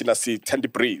gutitina si Tandy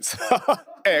Breeze.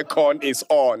 Aircon is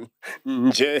on.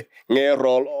 Nje nge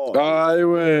roll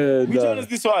on. Which one is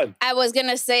this one? I was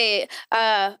gonna say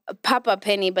Papa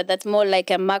Penny, but that's more like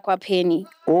a Makwa Penny.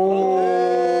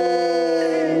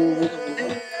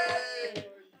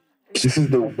 This is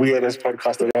the weirdest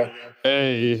podcast ever.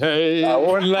 Hey, I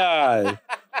won't lie.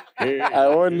 I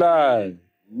won't lie.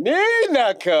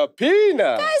 Nina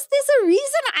Capina. Guys, there's a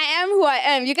reason I am who I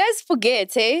am. You guys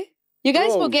forget, eh? You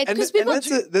guys forget And, because and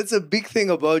people. that's a big thing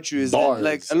about you is that,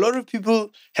 like, a lot of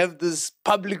people have this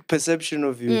public perception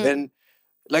of you, and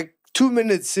like 2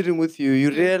 minutes sitting with you, you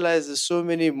realize there's so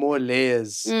many more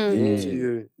layers to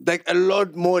you, like a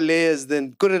lot more layers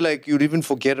than like you'd even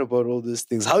forget about all these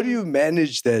things. How do you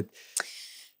manage that?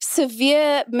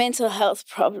 Severe mental health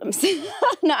problems.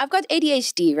 No, I've got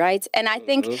ADHD, right? And I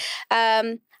think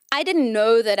I didn't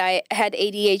know that I had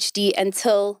ADHD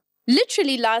until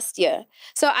literally last year.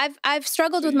 So I've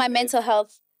struggled with my mental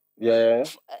health. Yeah.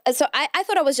 So I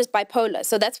thought I was just bipolar.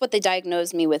 So that's what they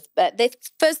diagnosed me with. But they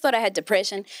first thought I had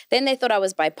depression. Then they thought I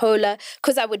was bipolar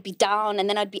because I would be down and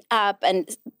then I'd be up.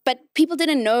 But people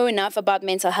didn't know enough about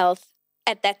mental health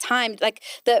at that time. Like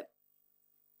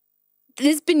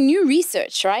there's been new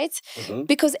research, right?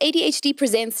 Because ADHD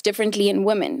presents differently in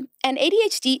women. And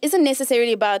ADHD isn't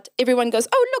necessarily about everyone goes,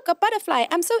 oh, look, a butterfly.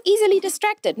 I'm so easily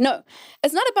distracted. No,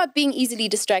 it's not about being easily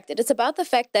distracted. It's about the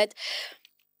fact that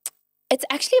it's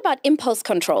actually about impulse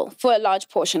control for a large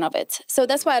portion of it. So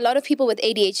that's why a lot of people with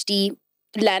ADHD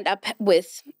land up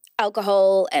with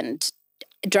alcohol and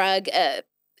drug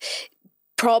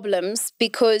problems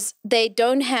because they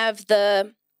don't have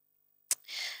the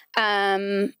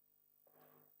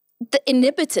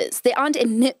inhibitors. They aren't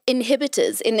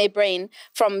inhibitors in their brain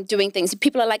from doing things.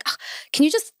 People are like, oh, can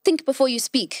you just think before you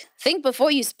speak? Think before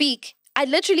you speak. I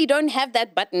literally don't have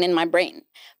that button in my brain.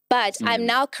 But I'm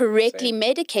now correctly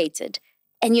medicated.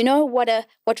 And you know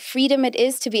what freedom it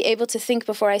is to be able to think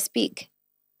before I speak?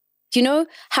 Do you know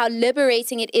how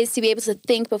liberating it is to be able to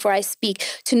think before I speak?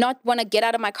 To not want to get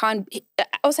out of my car. I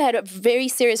also had a very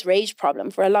serious rage problem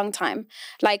for a long time.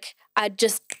 Like, I'd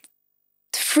just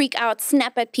freak out,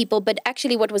 snap at people. But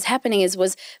actually what was happening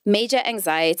was major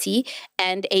anxiety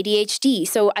and ADHD.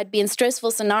 So I'd be in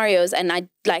stressful scenarios and I'd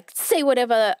like say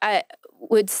whatever I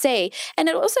would say. And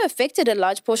it also affected a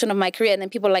large portion of my career. And then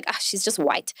people are like, she's just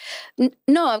white.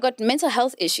 No, I've got mental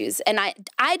health issues. And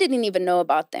I didn't even know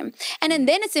about them. And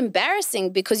then it's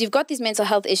embarrassing because you've got these mental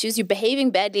health issues, you're behaving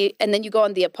badly, and then you go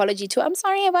on the apology tour. I'm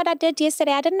sorry about what I did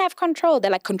yesterday. I didn't have control. They're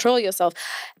like, control yourself.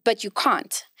 But you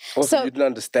can't. Also, so you didn't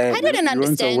understand. I didn't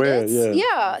understand aware, it.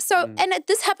 Yeah. So, and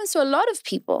this happens to a lot of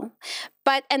people.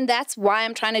 And that's why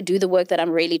I'm trying to do the work that I'm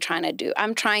really trying to do.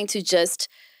 I'm trying to just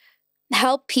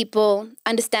help people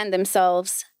understand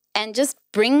themselves and just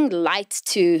bring light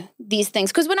to these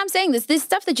things. Because when I'm saying this, there's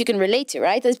stuff that you can relate to,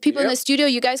 right? There's people in the studio,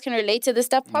 you guys can relate to this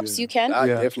stuff. Pops, you can.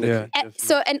 Definitely.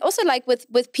 And also like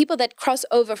with people that cross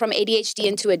over from ADHD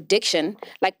into addiction,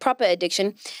 like proper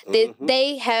addiction,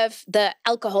 they have the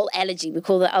alcohol allergy. We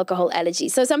call the alcohol allergy.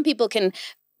 So some people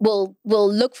will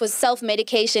look for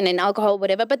self-medication and alcohol,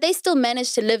 whatever, but they still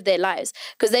manage to live their lives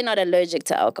because they're not allergic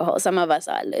to alcohol. Some of us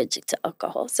are allergic to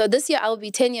alcohol. So this year I'll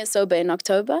be 10 years sober in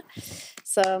October.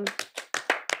 So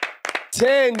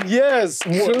 10 years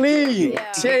clean,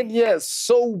 10 years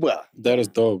sober. That is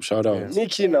dope. Shout out.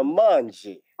 Niki na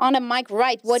manje. On a mic,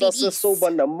 right? What it Sasa is.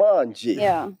 sober na manje.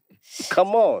 Yeah. Come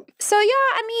on. So yeah,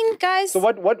 I mean, guys. So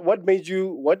what made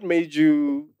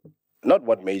you? Not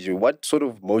what made you, what sort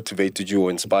of motivated you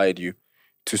or inspired you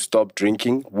to stop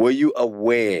drinking? Were you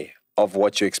aware of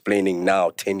what you're explaining now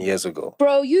 10 years ago?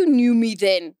 Bro, you knew me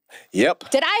then.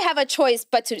 Yep. Did I have a choice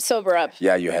but to sober up?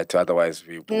 Yeah, you had to, otherwise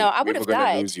I would have were gonna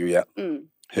died. lose you, yeah.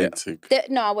 Hectic.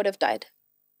 No, I would have died.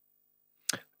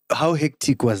 How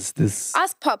hectic was this?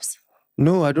 Ask Pops.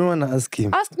 No, I don't want to ask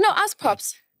him. Ask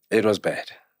Pops. It was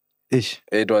bad. Ish.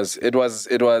 It was,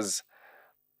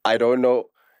 I don't know.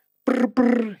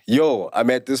 Yo,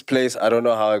 I'm at this place. I don't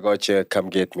know how I got here. Come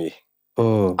get me.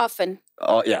 Oh. Often.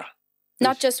 Oh, yeah.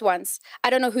 Not just once.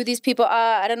 I don't know who these people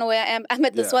are. I don't know where I am. I'm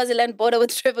at the Swaziland border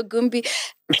with Trevor Gumbi.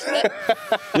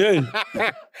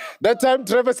 That time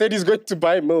Trevor said he's going to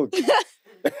buy milk.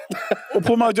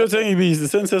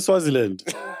 Swaziland.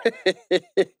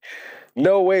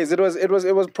 No ways. It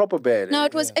was proper bad. No,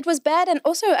 it was bad. And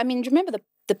also, I mean, remember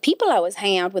the people I was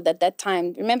hanging out with at that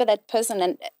time. Remember that person?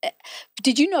 And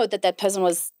did you know that person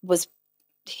was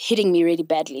hitting me really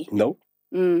badly? No.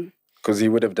 Because he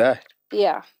would have died.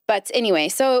 Yeah. But anyway,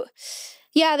 so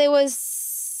there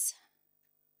was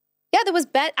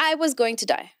bad. I was going to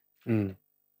die.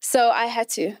 So I had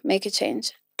to make a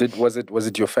change. Was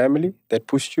it your family that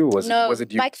pushed you? Was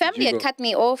it you? My family had cut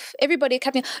me off. Everybody had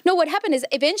cut me off. No, what happened is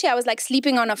eventually I was like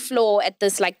sleeping on a floor at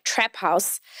this like trap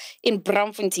house in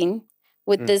Braamfontein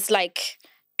with this like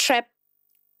trap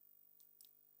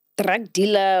drug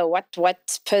dealer, what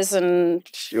person,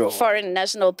 foreign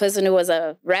national person who was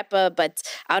a rapper but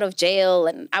out of jail,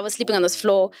 and I was sleeping on this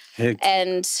floor.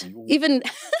 And even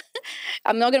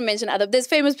I'm not going to mention there's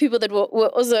famous people that were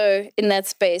also in that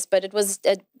space, but it was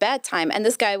a bad time. And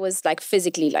this guy was like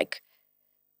physically like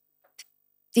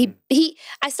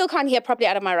I still can't hear properly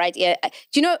out of my right ear.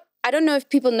 Do you know, I don't know if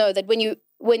people know that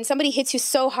when somebody hits you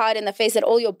so hard in the face that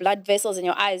all your blood vessels in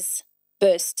your eyes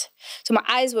burst. So my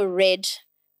eyes were red.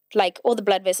 Like all the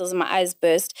blood vessels in my eyes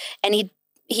burst, and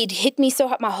he'd hit me so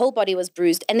hard, my whole body was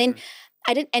bruised. And then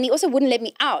and he also wouldn't let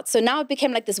me out. So now it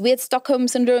became like this weird Stockholm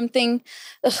syndrome thing.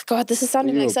 Oh God, this is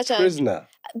sounding like such prisoner.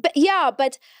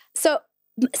 But so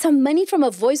some money from a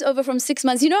voiceover from 6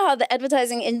 months. You know how the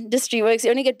advertising industry works. You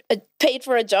only get paid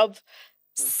for a job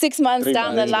 6 months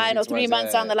down the line or 3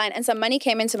 months down the line. And some money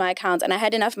came into my account, and I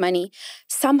had enough money.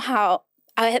 Somehow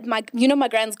I had my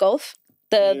Grand's Golf.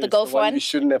 The Golf one. You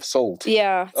shouldn't have sold.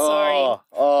 Yeah, sorry.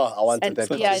 I wanted that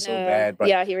car so bad. But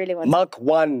yeah, he really wanted. Mark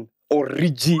 1 or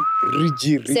Rigi.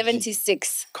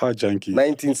 76. Car junkie.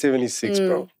 1976,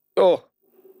 bro. Oh.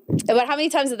 But how many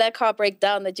times did that car break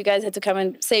down that you guys had to come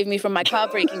and save me from my car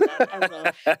breaking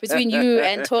down? Between you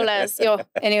and Tolas.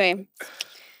 Anyway.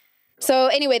 So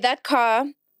anyway, that car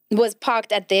was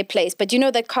parked at their place. But you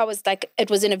know, that car was like, it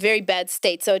was in a very bad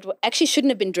state. So it actually shouldn't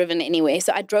have been driven anyway.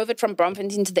 So I drove it from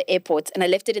Braamfontein to the airport, and I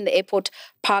left it in the airport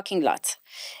parking lot.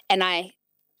 And I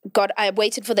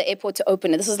waited for the airport to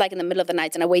open. This was like in the middle of the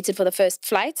night, and I waited for the first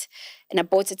flight, and I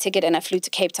bought a ticket, and I flew to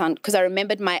Cape Town because I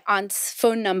remembered my aunt's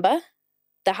phone number,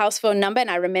 the house phone number, and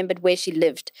I remembered where she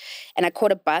lived. And I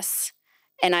caught a bus,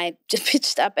 and I just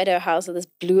pitched up at her house with this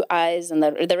blue eyes and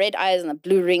the red eyes and the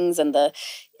blue rings and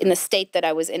in the state that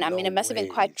I was in. I mean, it must have been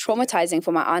quite traumatizing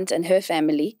for my aunt and her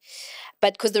family.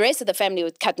 But because the rest of the family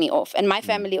would cut me off. And my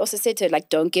family also said to her, like,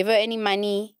 don't give her any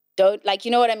money. Don't, like, you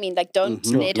know what I mean? Like, don't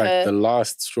let her. Like the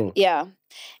last straw. Yeah.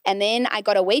 And then I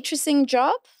got a waitressing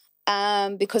job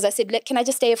because I said, can I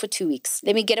just stay here for 2 weeks?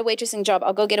 Let me get a waitressing job.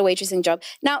 I'll go get a waitressing job.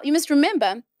 Now, you must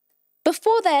remember,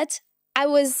 before that,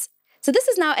 so this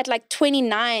is now at like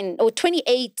 29 or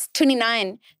 28,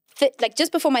 29, like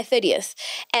just before my 30th.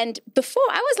 And before,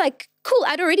 I was like, cool,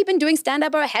 I'd already been doing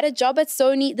stand-up, or I had a job at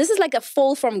Sony. This is like a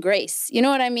fall from grace. You know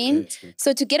what I mean?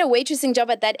 So to get a waitressing job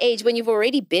at that age, when you've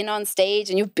already been on stage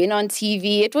and you've been on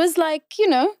TV, it was like,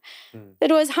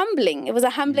 it was humbling. It was a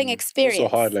humbling experience. So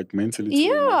hard, like mentally.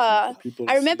 Yeah.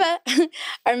 I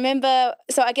remember,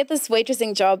 so I get this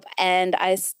waitressing job, and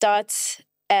I start,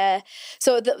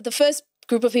 so the first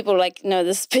group of people were like, no,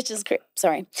 this bitch is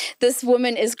this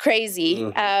woman is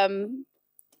crazy.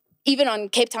 Even on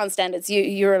Cape Town standards,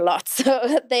 you're a lot.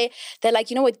 So they're like,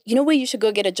 you know what? You know where you should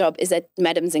go get a job is at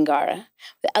Madame Zingara.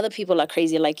 The other people are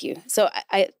crazy like you. So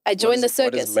I joined the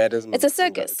circus. It's a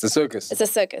circus. It's a circus. It's a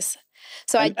circus.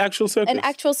 So an actual circus. An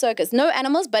actual circus. No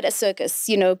animals, but a circus.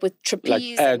 with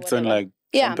trapeze, like acts and like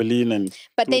trampoline and.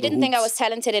 But they didn't think I was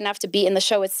talented enough to be in the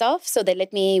show itself, so they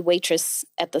let me waitress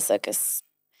at the circus.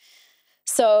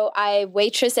 So I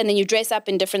waitress, and then you dress up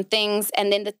in different things,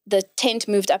 and then the tent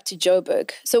moved up to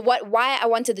Joburg. So why I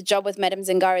wanted the job with Madame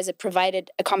Zingara is it provided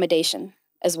accommodation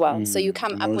as well. So you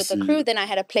come up with the crew, then I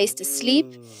had a place to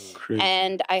sleep,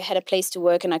 and I had a place to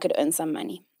work, and I could earn some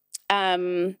money.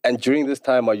 And during this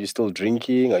time, are you still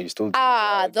drinking? Are you still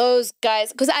those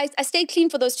guys, because I stayed clean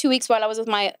for those 2 weeks while I was with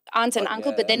my aunt and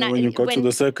uncle, but then when you got to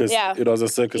the circus, it was a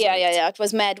circus. Yeah, it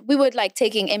was mad. We were like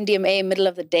taking MDMA middle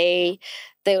of the day.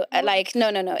 They were like, no.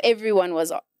 Everyone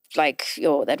was like,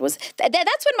 that's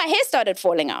when my hair started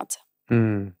falling out.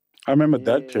 I remember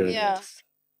that period. Yeah.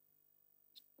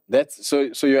 That's so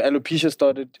your alopecia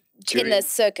started in the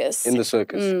circus. In the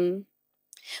circus.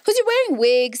 Because you're wearing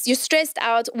wigs, you're stressed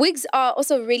out. Wigs are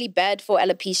also really bad for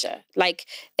alopecia. Like,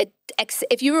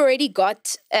 if you already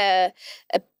got a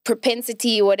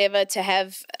propensity or whatever to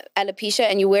have alopecia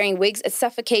and you're wearing wigs, it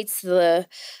suffocates the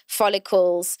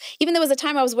follicles. Even there was a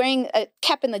time I was wearing a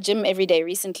cap in the gym every day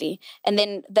recently, and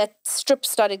then that strip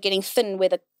started getting thin where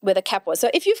the cap was. So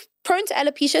if you're prone to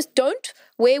alopecia, don't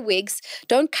wear wigs,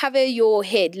 don't cover your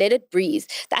head, let it breathe.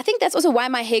 I think that's also why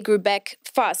my hair grew back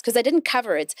fast, because I didn't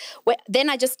cover it. Then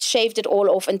I just shaved it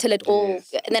all off until it all,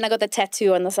 and then I got the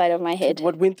tattoo on the side of my head.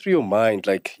 What went through your mind?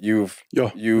 Like you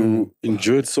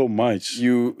endured so much.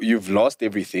 You've lost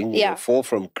everything. You fall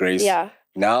from grace. Yeah.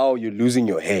 Now you're losing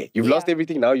your hair. You've lost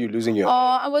everything. Now you're losing your hair.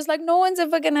 I was like, no one's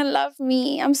ever gonna love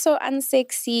me. I'm so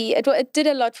unsexy. It did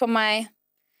a lot for my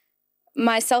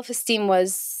self-esteem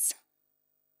was,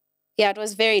 it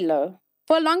was very low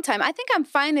for a long time. I think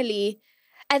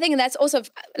that's also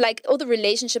like all the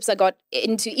relationships I got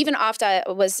into, even after I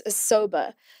was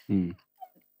sober.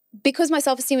 Because my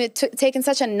self-esteem had taken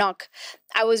such a knock,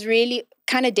 I was really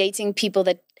kind of dating people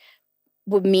that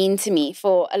were mean to me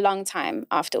for a long time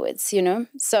afterwards, you know?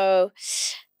 So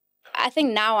I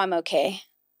think now I'm okay.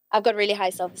 I've got really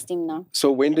high self-esteem now.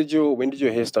 So when did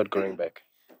your hair start growing back?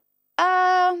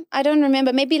 I don't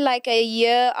remember. Maybe like a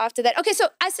year after that. Okay, so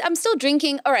I'm still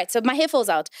drinking. All right, so my hair falls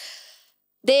out.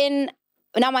 Then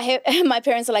now my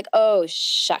parents are like, oh,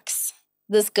 shucks.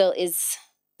 This girl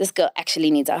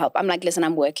actually needs our help. I'm like, listen,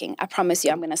 I'm working. I promise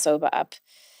you I'm going to sober up.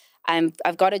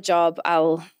 I've got a job.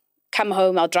 I'll come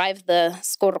home. I'll drive the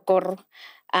skorkor.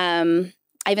 I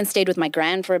even stayed with my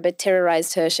gran for a bit,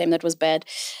 terrorized her. Shame that was bad.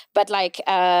 But like,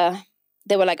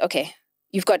 they were like, okay,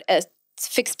 you've got a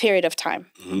fixed period of time.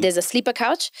 There's a sleeper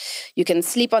couch. You can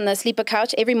sleep on the sleeper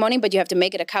couch every morning, but you have to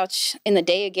make it a couch in the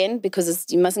day again because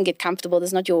you mustn't get comfortable. This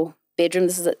is not your bedroom.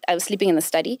 I was sleeping in the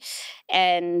study.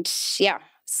 And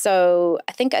so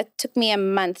I think it took me a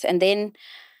month, and then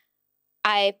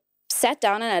I sat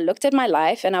down and I looked at my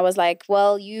life and I was like,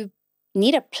 well, you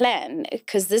need a plan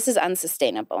because this is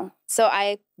unsustainable. So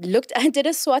I did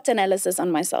a SWOT analysis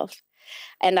on myself.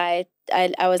 And I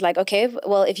was like, okay,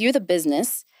 well, if you're the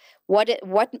business, what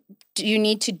do you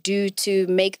need to do to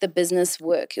make the business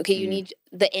work? Okay, you need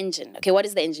the engine. Okay, what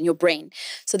is the engine? Your brain.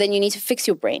 So then you need to fix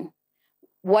your brain.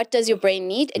 What does your brain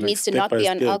need? It needs to not be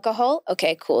on alcohol.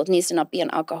 Okay, cool. It needs to not be on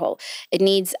alcohol. It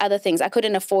needs other things. I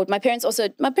couldn't afford. My parents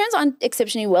aren't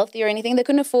exceptionally wealthy or anything. They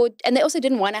couldn't afford, and they also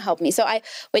didn't want to help me. So I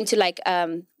went to like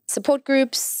support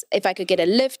groups, if I could get a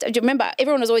lift. Do you remember,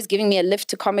 everyone was always giving me a lift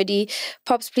to comedy.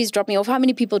 Pops, please drop me off. How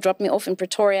many people dropped me off in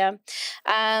Pretoria?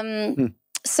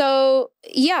 So,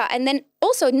 yeah. And then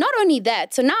also, not only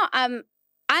that, so now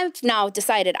I've now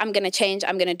decided I'm going to change.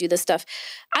 I'm going to do this stuff.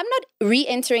 I'm not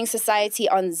re-entering society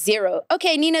on zero.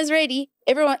 Okay, Nina's ready.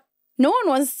 No one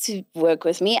wants to work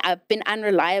with me. I've been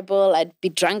unreliable. I'd be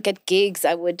drunk at gigs.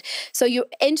 So you're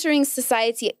entering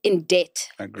society in debt.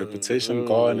 Like reputation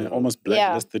gone and almost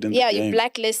blacklisted in the game. Yeah, you're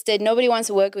blacklisted. Nobody wants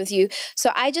to work with you.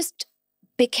 So I just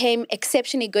became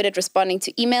exceptionally good at responding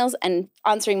to emails and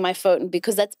answering my phone,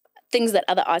 because that's things that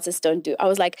other artists don't do. I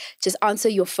was like, just answer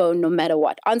your phone no matter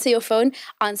what. Answer your phone,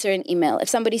 answer an email. If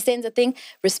somebody sends a thing,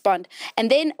 respond. And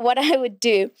then what I would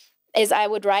do is I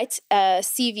would write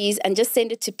CVs and just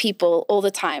send it to people all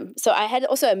the time. So I had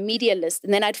also a media list,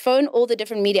 and then I'd phone all the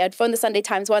different media. I'd phone the Sunday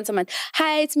Times once a month.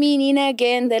 Hi, it's me, Nina,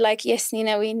 again. They're like, yes,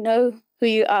 Nina, we know who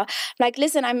you are. Like,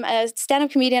 listen, I'm a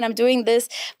stand-up comedian. I'm doing this.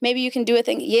 Maybe you can do a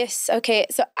thing. Yes, okay.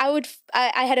 So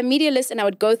I had a media list, and I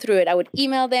would go through it. I would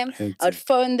email them. I would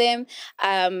phone them.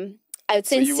 I would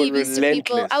send CVs to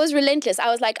people. I was relentless.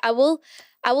 I was like, I will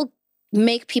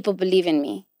make people believe in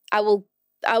me. I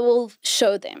will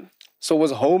show them. So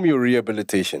was home your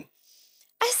rehabilitation?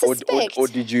 I suspect. Or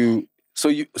did you...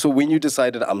 So when you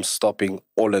decided I'm stopping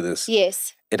all of this...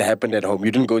 Yes. It happened at home.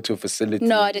 You didn't go to a facility?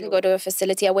 No, I didn't go to a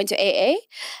facility. I went to AA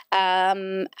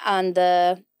on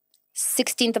the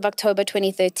 16th of October,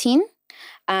 2013.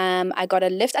 I got a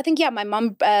lift. I think, my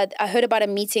mom... I heard about a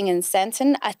meeting in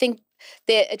Sandton. I think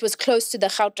it was close to the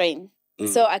Gautrain.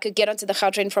 So I could get onto the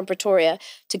Gautrain from Pretoria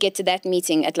to get to that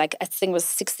meeting at I think it was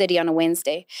 6:30 on a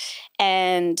Wednesday.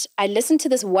 And I listened to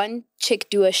this one chick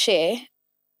do a share.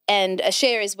 And a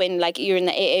share is when you're in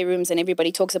the AA rooms and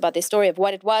everybody talks about their story of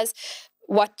what it was,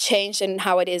 what changed and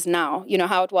how it is now. You know,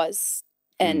 how it was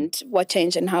and what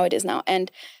changed and how it is now.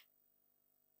 And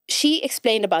she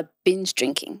explained about binge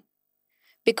drinking.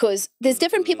 Because there's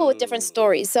different people with different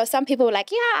stories. So some people were like,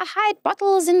 yeah, I hide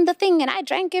bottles in the thing and I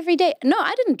drank every day. No,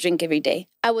 I didn't drink every day.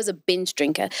 I was a binge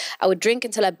drinker. I would drink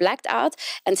until I blacked out,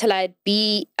 until I'd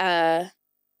be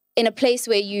in a place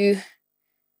where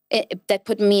that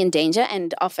put me in danger,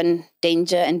 and often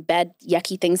danger and bad,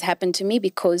 yucky things happened to me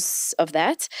because of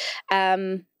that.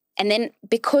 And then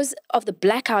because of the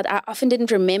blackout, I often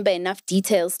didn't remember enough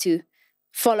details to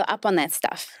follow up on that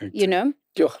stuff, you know?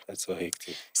 Yo, that's so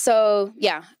hectic. So,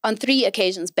 yeah, on 3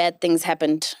 occasions, bad things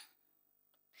happened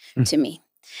to me.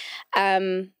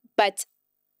 But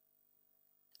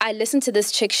I listened to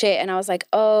this chick share and I was like,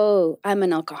 oh, I'm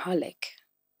an alcoholic.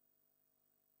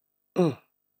 And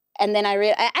then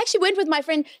I actually went with my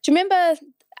friend. Do you remember,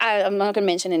 I'm not going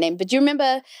to mention her name, but do you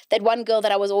remember that one girl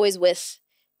that I was always with?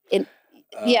 And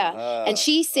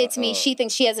she said to me, she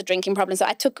thinks she has a drinking problem. So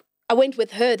I went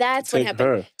with her. That's what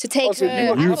happened. To take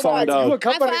her. You found out. You were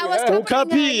covering her.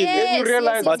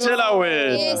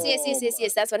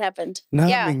 Yes, that's what happened.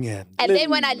 Yeah. And then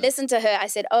when I listened to her, I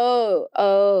said,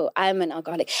 oh, I'm an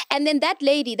alcoholic. And then that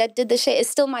lady that did the share is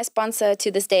still my sponsor to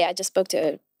this day. I just spoke to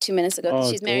her 2 minutes ago.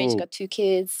 She's married. She's got 2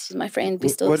 kids. She's my friend.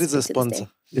 What is a sponsor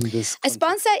in this? A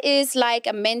sponsor is like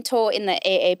a mentor in the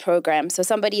AA program. So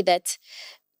somebody that...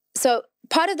 So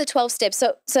part of the 12 steps,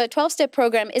 so a 12-step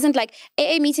program isn't like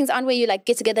AA meetings aren't where you like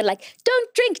get together like,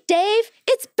 don't drink, Dave,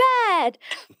 it's bad,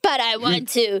 but I want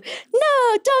to.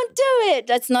 No, don't do it.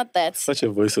 That's not that. Such a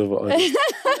voiceover artist.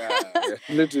 Yeah.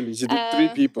 Literally, she did 3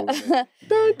 people.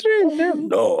 Don't drink,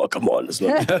 no, come on, it's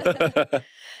not.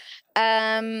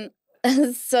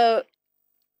 So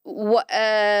what?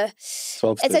 It's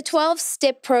a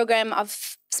 12-step program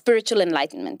of spiritual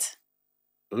enlightenment.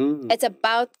 It's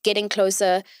about getting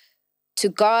closer to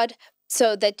God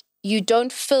so that you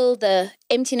don't fill the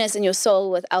emptiness in your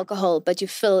soul with alcohol, but you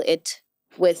fill it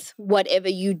with whatever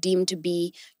you deem to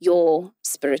be your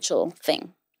spiritual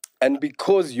thing. And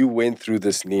because you went through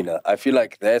this, Nina, I feel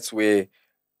like that's where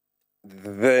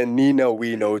the Nina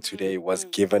we know today was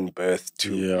given birth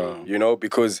to. Yeah. You know,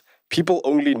 because people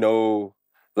only know,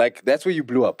 like, that's where you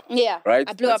blew up. Yeah. Right?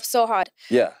 I blew up so hard.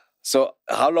 Yeah. So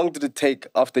how long did it take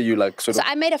after you like sort of... So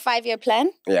I made a 5-year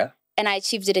plan. Yeah. And I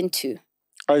achieved it in 2.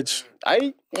 Yeah.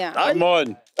 Come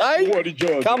on.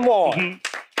 Come on.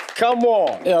 Come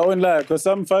on. Yeah, I won't lie, because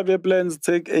some 5-year plans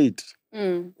take 8.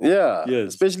 Yeah. Yes.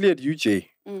 Especially at UJ.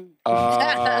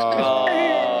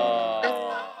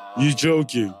 You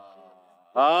joking.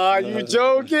 You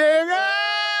joking?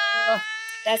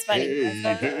 That's funny.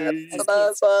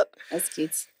 That's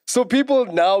cute. So people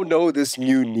now know this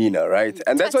new Nina, right?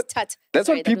 And that's what people. That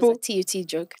was a TUT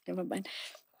joke. Never mind.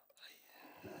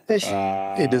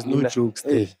 Hey, there's no jokes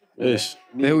there.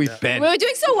 There we bend. We were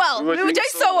doing so well. We were doing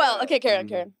so well. Okay,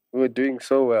 Karen. We were doing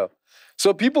so well.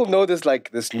 So people know this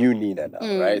like this new Nina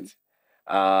now, right?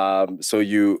 So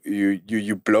you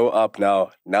blow up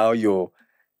now. Now you're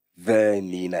the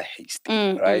Nina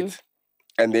Hastie, right?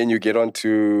 And then you get on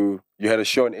to, you had a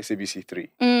show on SABC 3.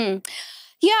 Yeah,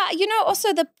 you know,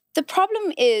 also the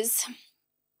problem is,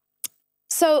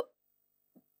 so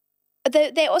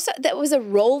there was a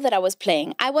role that I was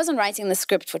playing. I wasn't writing the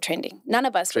script for Trending. None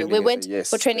of us were. We went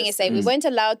for Trending SA. We weren't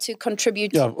allowed to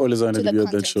contribute. Yeah, I've always wanted to be on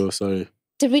that show, sorry.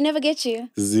 Did we never get you?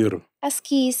 0.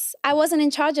 Askies. I wasn't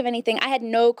in charge of anything. I had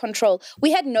no control.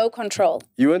 We had no control.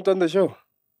 You weren't on the show?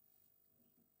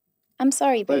 I'm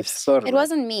sorry, babe. Sorry, it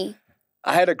wasn't me.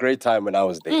 I had a great time when I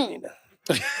was there, Nina.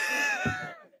 It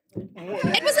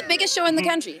was the biggest show in the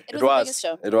country. It was the biggest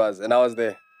show. It was, and I was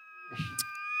there.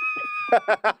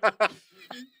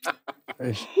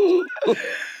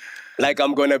 Like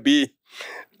I'm gonna be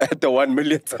at the 1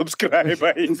 million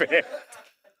subscriber event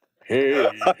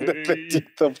on the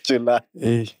 30th of July.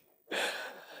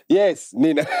 Yes,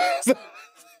 Nina.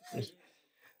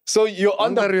 So you're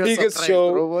on the biggest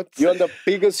show. Robot. You're on the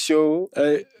biggest show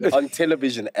on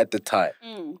television at the time.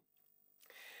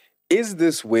 Is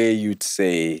this where you'd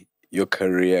say your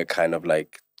career kind of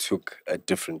like took a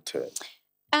different turn?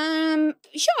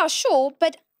 Yeah, sure.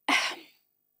 But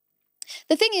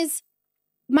the thing is,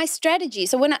 my strategy,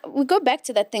 so when we go back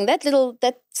to that thing, that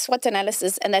SWOT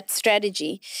analysis and that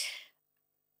strategy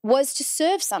was to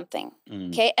serve something,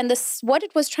 okay? And what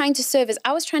it was trying to serve is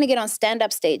I was trying to get on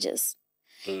stand-up stages.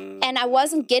 And I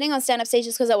wasn't getting on stand-up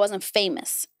stages because I wasn't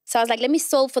famous. So I was like, let me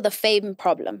solve for the fame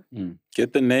problem.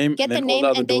 Get the name. Get the name,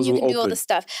 and then you can do all the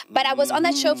stuff. But I was on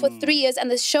that show for 3 years,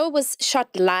 and the show was shot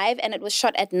live, and it was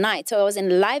shot at night. So I was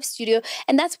in live studio,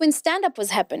 and that's when stand-up was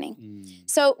happening.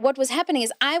 So what was happening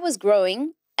is I was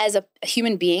growing as a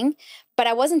human being, but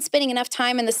I wasn't spending enough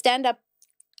time in the stand-up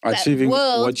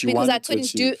world what you because I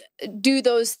couldn't do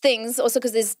those things. Also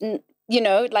because there's, you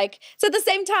know, like, it's at the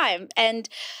same time. And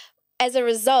as a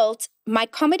result, my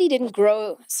comedy didn't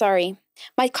grow,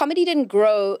 my comedy didn't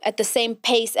grow at the same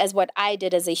pace as what I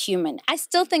did as a human. I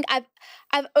still think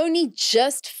I've only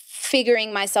just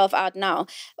figuring myself out now.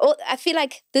 I feel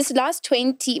like this last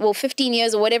 15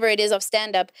 years or whatever it is of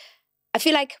stand-up, I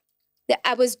feel like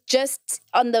I was just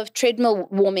on the treadmill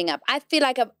warming up. I feel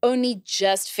like I've only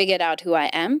just figured out who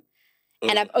I am.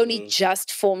 and I've only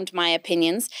just formed my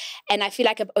opinions, and I feel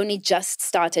like I've only just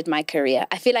started my career.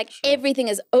 I feel like everything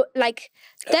is like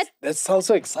that. That sounds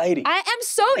so exciting. I am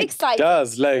so excited. It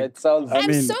does, like, It sounds.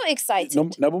 I'm so excited.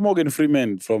 Nabo Morgan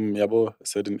Freeman from Yabo a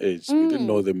certain age. We didn't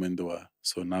know them when they were.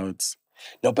 So now it's...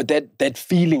 No, but that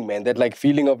feeling, man, that like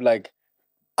feeling of like,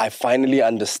 I finally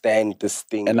understand this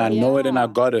thing. And I know it and I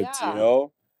got it. Yeah. You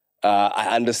know? I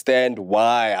understand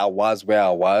why I was where I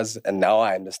was, and now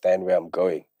I understand where I'm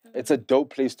going. It's a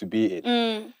dope place to be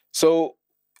in. So,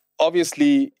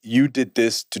 obviously, you did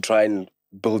this to try and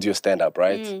build your stand-up,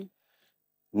 right?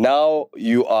 Now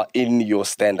you are in your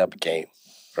stand-up game,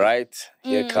 right?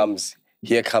 Here comes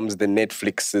the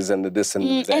Netflixes and the this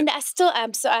and that. And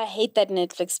I hate that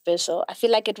Netflix special. I feel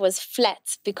like it was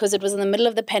flat because it was in the middle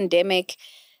of the pandemic.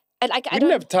 And like, We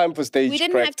didn't have time for stage We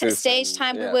didn't have stage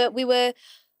time. Yeah.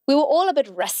 We were all a bit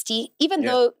rusty, even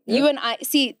though you and I,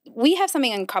 see, we have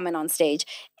something in common on stage,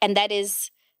 and that is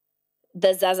the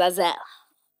zazazel.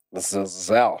 The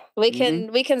zazazel. We can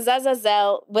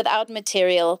zazazel without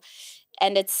material,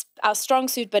 and it's our strong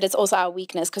suit, but it's also our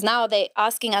weakness, because now they're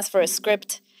asking us for a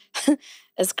script.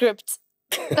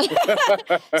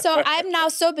 So I'm now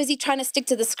so busy trying to stick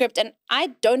to the script, and I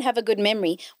don't have a good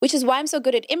memory, which is why I'm so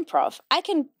good at improv. I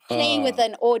can play with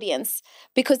an audience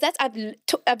because that's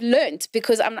I've learned,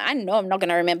 because I know I'm not going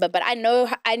to remember, but I know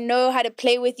how to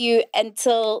play with you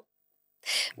until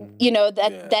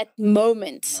that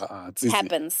moment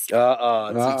happens.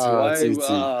 Why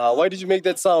did you make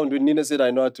that sound when Nina said,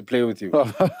 "I know how to play with you"?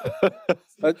 Which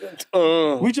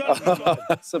one?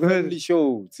 It's a family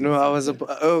show. No, I was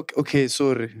okay.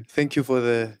 Sorry. Thank you for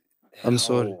the. I'm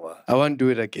sorry. I won't do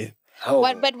it again.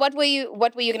 What were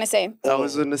you gonna say? I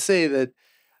was gonna say that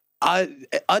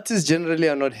artists generally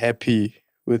are not happy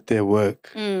with their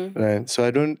work, right? So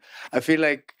I feel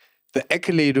like the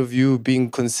accolade of you being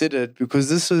considered, because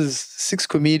this was 6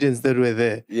 comedians that were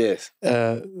there. Yes.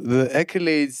 The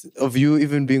accolades of you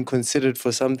even being considered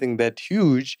for something that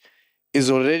huge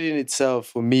is already in itself,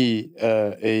 for me,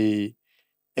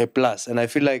 a plus. And I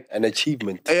feel like... An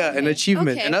achievement. Yeah, an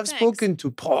achievement. Okay, and I've thanks. spoken to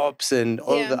Pops and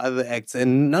all the other acts,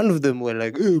 and none of them were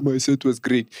like, "Oh, my set was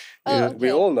great." Okay.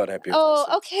 We're all not happy with Oh,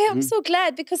 us. okay. I'm so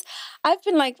glad, because I've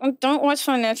been like, don't watch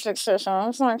my Netflix special.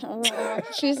 I'm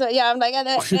like, she's like, yeah. I'm like,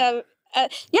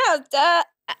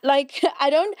 like I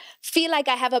don't feel like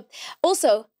I have a.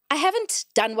 Also, I haven't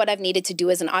done what I've needed to do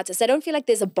as an artist. I don't feel like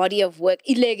there's a body of work,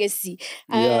 legacy.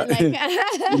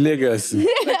 Legacy.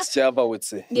 As Java would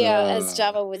say. As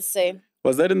Java would say.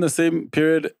 Was that in the same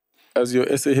period as your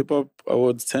SA Hip Hop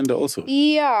Awards tender also?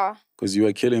 Yeah. Because you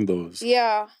were killing those.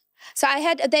 Yeah. So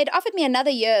they'd offered me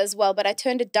another year as well, but I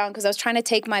turned it down because I was trying to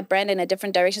take my brand in a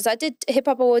different direction. So I did Hip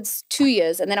Hop Awards 2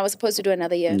 years, and then I was supposed to do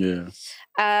another year. Yeah.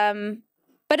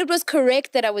 But it was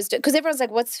correct that I was doing, because everyone's like,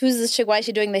 who's this chick? Why is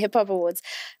she doing the Hip Hop Awards?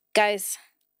 Guys.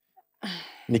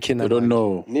 They don't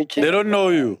know. They don't know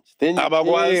you. Then you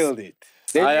killed it.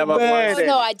 No,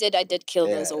 I did kill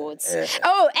those awards. Yeah.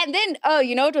 Oh, and then,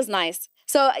 you know, it was nice.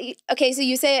 So, okay, so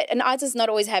you say an artist is not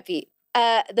always happy.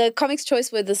 The Comics Choice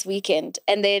were this weekend.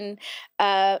 And then,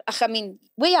 it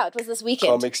was this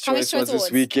weekend. Comics Choice was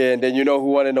this weekend. And you know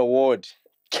who won an award?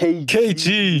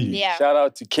 KG. Yeah. Shout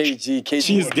out to KG.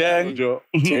 Cheese Gang. Took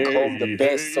home the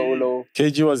best solo.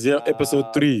 KG was here,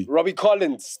 episode 3. Robbie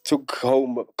Collins took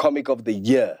home Comic of the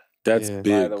Year. That's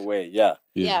big. By the way, yeah.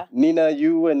 Yeah. Nina,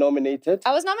 you were nominated.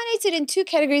 I was nominated in 2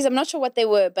 categories. I'm not sure what they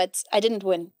were, but I didn't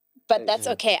win. But that's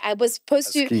okay. I was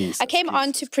supposed to. I came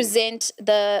on to present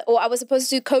I was supposed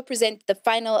to co-present the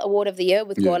final award of the year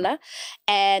with Gola,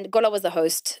 and Gola was the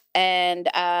host. And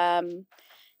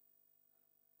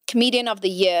Comedian of the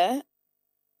Year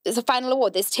is a final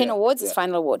award. There's 10 awards. It's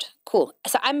final award. Cool.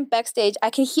 So I'm backstage. I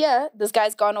can hear this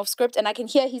guy's gone off script, and I can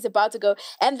hear he's about to go.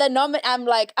 And I'm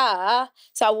like,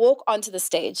 So I walk onto the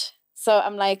stage. So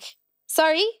I'm like,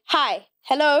 sorry, hi,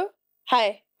 hello,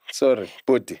 hi. Sorry,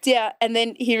 Buddy. Yeah, and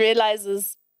then he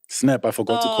realizes, Snap, I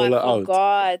forgot to call her I out.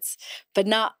 forgot. But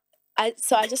now, I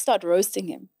just start roasting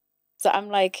him. So I'm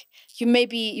like, you may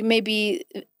be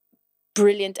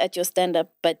brilliant at your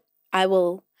stand-up, but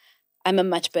I'm a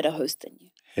much better host than you.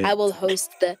 I will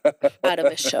host the out of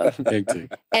a show.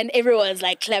 And everyone's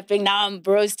like clapping. Now I'm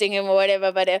roasting him or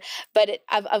whatever. But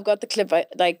I've got the clip.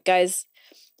 Like, guys,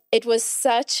 it was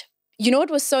such. You know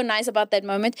what was so nice about that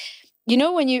moment? You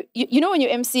know when you're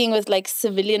emceeing with like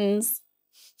civilians.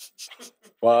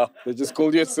 Wow, they just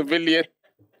called you a civilian.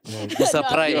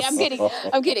 Surprise. No,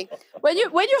 I'm kidding. When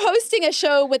you're hosting a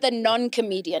show with a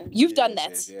non-comedian, you've done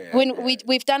that.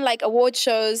 We've done like award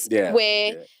shows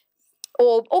where.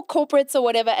 Or corporates or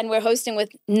whatever, and we're hosting with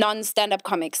non-stand-up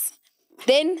comics.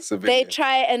 Then they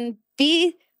try and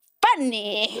be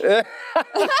funny.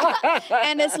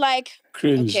 And it's like,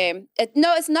 Cringe. okay.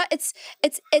 No, it's not.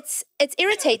 It's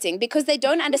irritating because they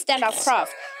don't understand our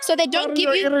craft. So they don't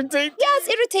give you... Irritating. Yeah, it's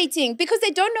irritating because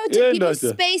they don't know to give you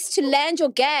space to land your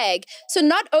gag. So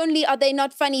not only are they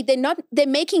not funny, they're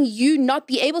making you not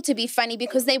be able to be funny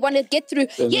because they want to get through.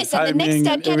 And yes, the and the next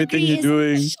timing, everything category you're is,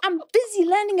 doing. I'm busy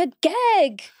landing a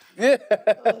gag.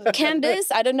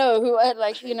 Candace, I don't know who,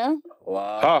 like, you know.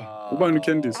 Wow. Who about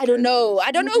Candace? I don't know.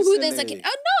 I don't know who there's like.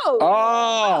 Oh no.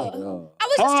 Oh. I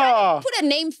was just trying to put a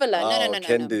name filler. No.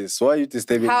 Candace, why are you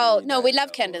disturbing How? me? No, we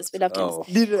love Candace. We love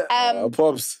Candace.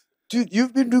 Pops. Dude,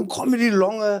 you've been doing comedy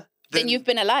longer Then you've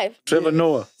been alive. Trevor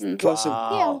Noah.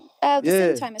 Awesome. Yeah, the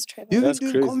same time as Trevor. You've That's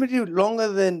been doing crazy. comedy longer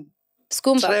than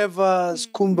Skoomba. Trevor,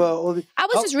 Skoomba, all the... I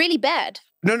was just really bad.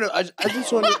 No, I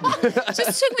just want to... It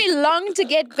just took me long to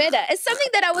get better. It's something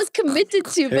that I was committed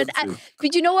to.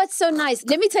 But you know what's so nice?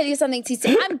 Let me tell you something,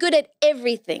 Tisa. I'm good at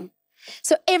everything.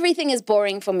 So everything is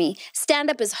boring for me.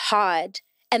 Stand-up is hard.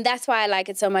 And that's why I like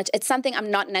it so much. It's something I'm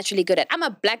not naturally good at. I'm a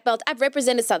black belt. I've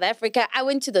represented South Africa. I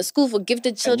went to the school for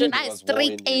gifted children. I had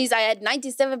straight A's. I had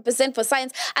 97% for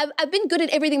science. I've been good at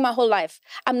everything my whole life.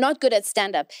 I'm not good at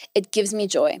stand-up. It gives me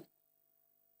joy.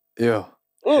 Yeah.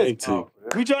 Which one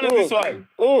is this one?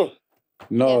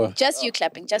 No. Yeah, just you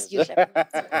clapping. Just you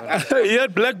clapping. He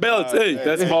had black belts. Hey,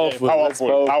 that's powerful. Powerful.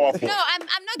 No, I'm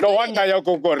not good. No wonder you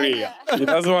go Korea. He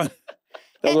doesn't want to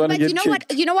But get you know kicked.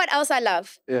 what? You know what else I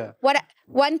love? Yeah.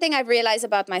 One thing I've realized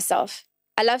about myself.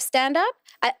 I love stand-up.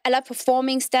 I love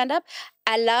performing stand-up.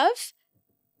 I love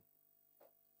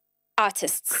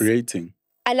artists. Creating.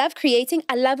 I love creating.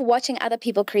 I love watching other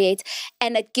people create.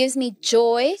 And it gives me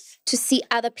joy to see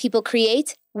other people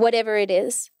create whatever it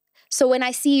is. So when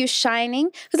I see you shining,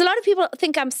 because a lot of people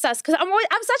think I'm sus, because I'm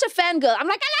such a fangirl. I'm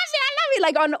like, I love you.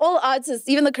 Like on all artists,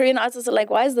 even the Korean artists are like,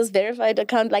 why is this verified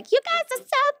account? Like, you guys are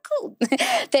so cool.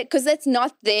 Because that's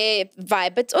not their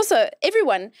vibe. But also,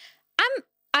 everyone,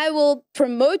 I will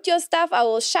promote your stuff. I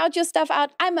will shout your stuff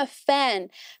out. I'm a fan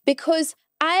because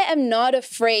I am not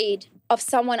afraid of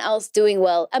someone else doing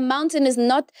well. A mountain is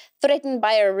not threatened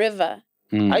by a river.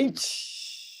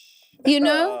 You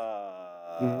know?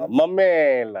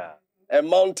 Mamela. A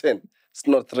mountain is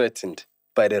not threatened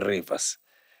by the rivers.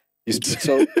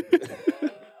 So,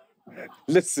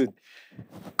 listen,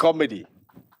 comedy.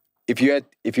 If you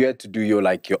had to do your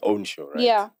own show, right?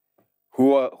 Yeah.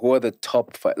 Who are the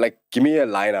top five? Like, give me a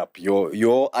lineup.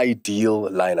 Your ideal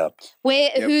lineup.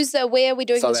 Where are we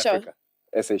doing South the show? Africa,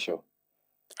 SA show.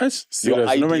 That's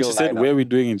serious. You know when she said where we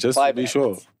doing it, just to be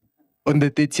sure. On the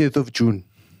 30th of June.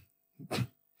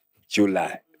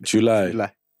 July.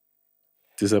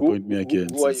 Disappoint me again.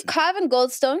 Carvin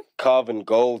Goldstone. Carvin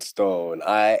Goldstone.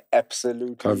 I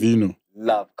absolutely Carvino.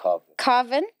 love Carvin.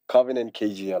 Carvin. Carvin and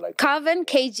KG are like... Carvin,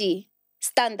 KG.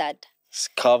 Standard.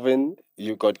 Carvin,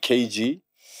 you got KG.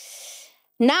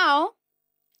 Now,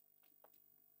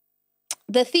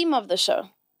 the theme of the show,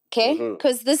 okay?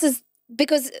 Because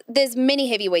there's many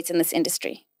heavyweights in this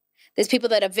industry. There's people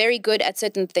that are very good at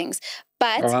certain things.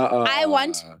 But I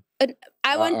want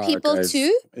people guys.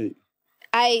 to...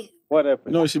 Hey. What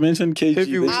happened? No, she mentioned KG. Then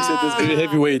she said there's very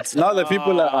heavyweights. Now the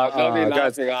people are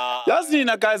guys.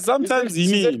 Guys, sometimes you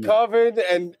she said need. Carvin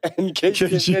and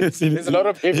KG. There's a lot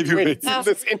of heavyweights in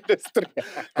this industry.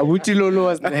 Abuti Lolo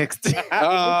was next.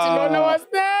 Lolo was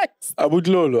next. Abuti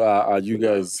Lolo, you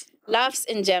guys. Laughs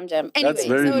in Jam Jam. Anyway, That's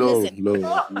very so low.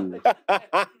 listen.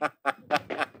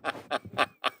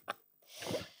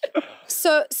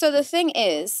 So the thing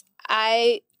is,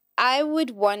 I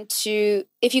would want to,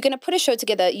 if you're going to put a show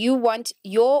together, you want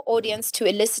your audience to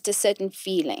elicit a certain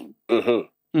feeling.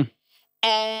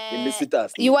 And Elicit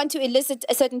us. you want to elicit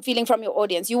a certain feeling from your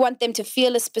audience. You want them to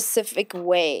feel a specific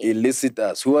way. Elicit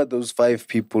us. Who are those 5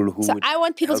 people who So would I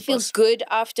want people to help feel us? good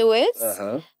afterwards,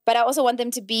 Uh-huh. but I also want them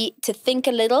to think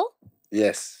a little.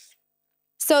 Yes.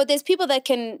 So there's people that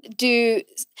can do,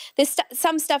 there's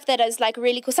some stuff that is like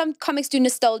really cool. Some comics do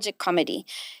nostalgic comedy,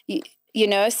 you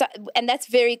know, and that's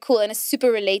very cool and it's super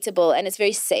relatable and it's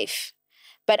very safe.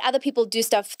 But other people do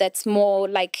stuff that's more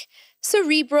like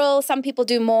cerebral. Some people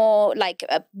do more like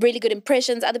really good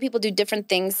impressions. Other people do different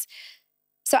things.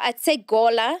 So I'd say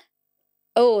Gola.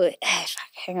 Oh, fuck,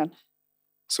 hang on.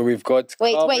 So we've got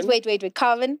Carvin. Wait.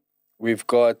 Carvin. We've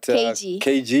got KG.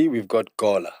 KG. We've got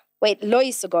Gola. Wait,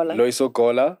 Loiso Gola. Loiso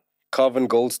Gola. Carvin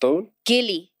Goldstone.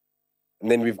 Gilly. And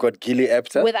then we've got Gilly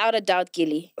Apter. Without a doubt,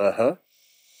 Gilly. Uh-huh.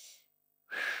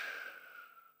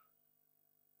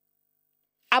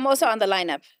 I'm also on the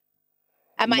lineup.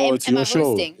 Am I it's your show.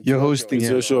 hosting? You're hosting. It's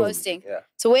Yeah. your show. Hosting. Yeah.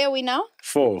 So where are we now?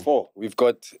 4. We've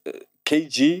got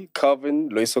KG, Carvin,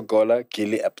 Loiso Gola,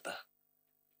 Gilly Apter.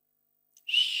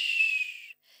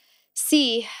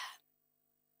 see.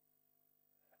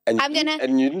 And I'm gonna-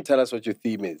 And you didn't tell us what your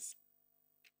theme is.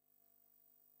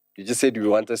 You just said you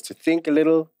want us to think a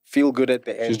little, feel good at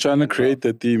the end. She's trying to create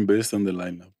the theme based on the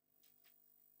lineup.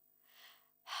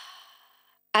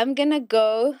 I'm gonna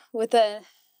go with a.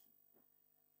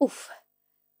 Oof.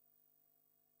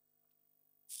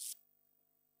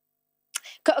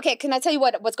 Okay, can I tell you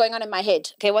what's going on in my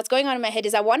head? Okay, what's going on in my head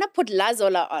is I want to put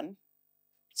Lazola on.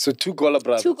 So 2 Gola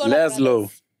brothers. 2 Gola Laszlo.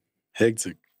 brothers.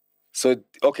 Hectic. So,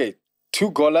 okay,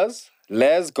 2 Golas,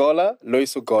 Laz Gola,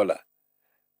 Loiso Gola.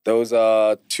 Those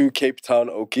are 2 Cape Town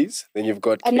Okies. Then you've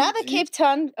got Another KG, Cape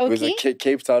Town who's a Okie.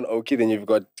 Cape Town Okie. Then you've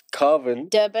got Carvin,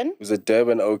 Durban. who's a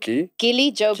Durban Okie.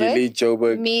 Gilly, Joburg. Gilly,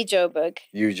 Joburg, Me, Joburg.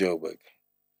 you, Joburg.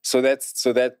 So that's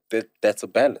a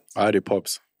balance. Alrighty,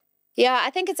 Pops. Yeah, I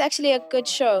think it's actually a good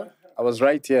show. I was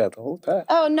right here the whole time.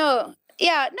 Oh, no.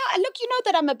 Yeah, no, look, you know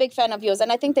that I'm a big fan of yours,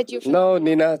 and I think that you've... No,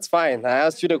 Nina, it's fine. I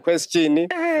asked you the question. No,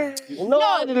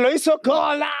 Loiso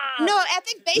Gola. No, I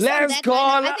think based on Let's that go lineup,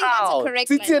 I think that's a correct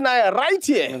Titi and lineup. I are right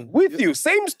here with you,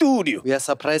 same studio. We are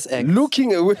surprise acts.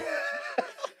 Looking at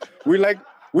we like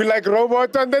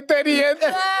robot on the 30th.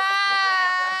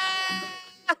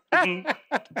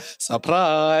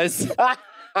 Surprise.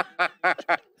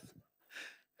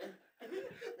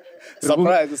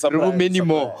 Surprise. Many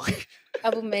more.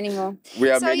 Abu many more. We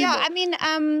are So many yeah, more. I mean,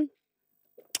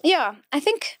 yeah, I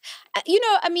think, I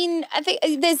think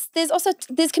there's also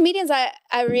comedians I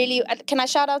really, can I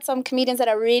shout out some comedians that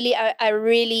I really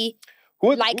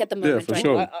like at the moment, for right?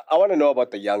 sure. I want to know about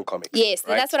the young comics. Yes,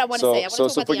 right? that's what I want to say. I want to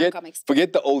talk about the young comics.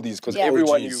 Forget the oldies, because Yeah.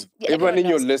 everyone OGs. everyone in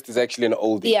your knows. list is actually an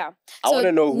oldie. Yeah. I want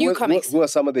to know new comics. who are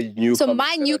some of the new So comics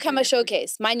my that are newcomer doing it.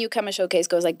 showcase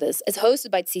goes like this. It's hosted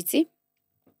by Tsitsi.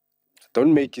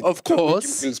 Don't make it. Of don't make it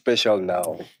course. feel special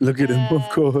now. Look at him, of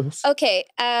course. Okay,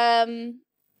 Wazi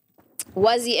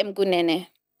Mgunene,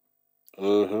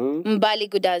 Mm-hmm. Mbali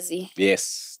Gudazi,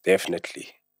 Yes, definitely.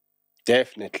 Kate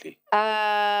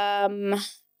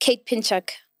Pinchak,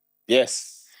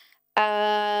 Yes.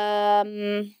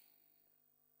 Lindy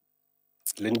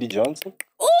Lindy Johnson.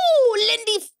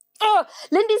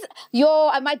 Lindy's,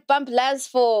 I might bump Laz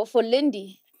for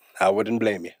Lindy. I wouldn't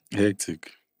blame you.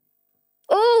 Hectic.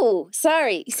 Oh,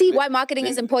 sorry. See why marketing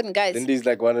is important, guys. Lindy's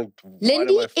like one of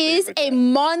Lindy my is favorite a guys.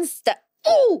 monster.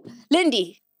 Oh,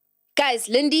 Lindy. Guys,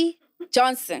 Lindy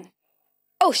Johnson.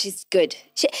 Oh, she's good.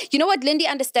 You know what Lindy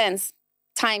understands?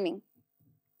 Timing.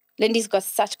 Lindy's got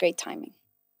such great timing.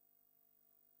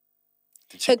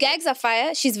 Her gags are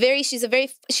fire. She's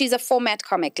a format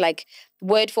comic, like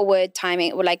word for word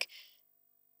timing, or like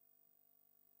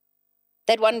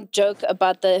that one joke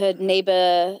about her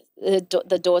neighbor,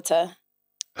 the daughter.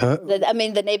 Huh?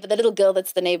 The little girl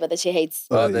that's the neighbor that she hates.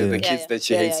 The Yeah. kids that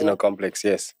she hates in yeah. her complex,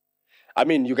 yes. I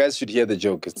mean, you guys should hear the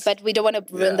joke. But we don't want to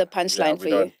ruin the punchline for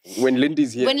you. When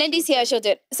Lindy's here. When Lindy's here, she'll do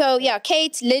it. So yeah,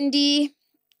 Kate, Lindy,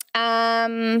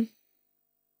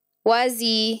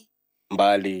 Wazi,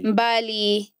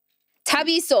 Mbali,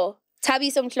 Tabiso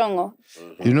Mhlongo.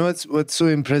 You know what's so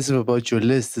impressive about your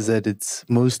list is that it's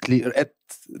mostly, at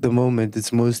the moment,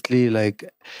 it's mostly like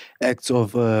acts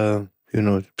of,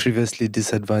 previously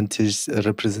disadvantaged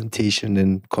representation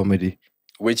in comedy.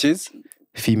 Which is?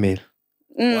 Female.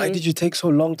 Why did you take so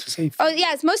long to say? Oh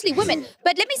yeah, it's mostly women.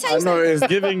 But let me tell you I know, something. it's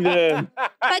giving the...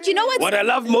 But you know what? What I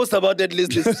love most about that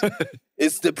list is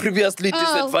it's the previously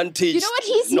disadvantaged, You know what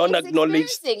he's non-acknowledged.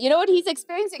 experiencing? You know what he's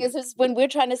experiencing is when we're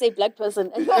trying to say black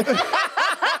person.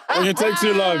 When you take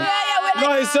too long. we're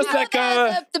No, it's just like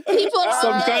the people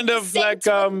some kind of like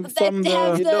from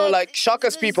the like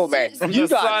shockers people, man. from You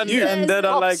the guys, sun, you. and then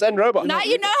are like Cops and robots. Now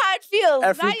you know how it feels.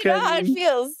 Now you know how it African-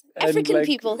 feels. and, African like,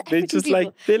 people. They African just people.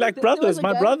 like they're like There brothers. was a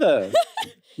My guy- brother.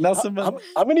 Nelson.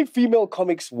 How many female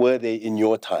comics were there in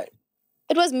your time?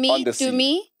 It was me, On the scene.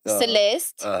 Dumi, Uh-huh.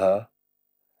 Celeste.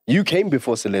 You came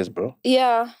before Celeste, bro.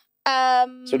 Yeah.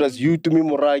 So does you, Tumi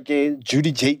Morage,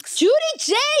 Judy Jakes. Judy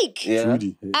Jake. Yeah.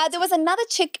 Judy. There was another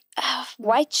chick,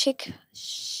 white chick.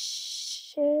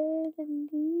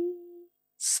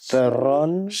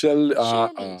 Steron. Shirley.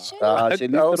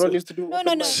 Shirley also- Theron used to do.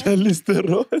 No. Shirley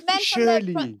Theron. Man from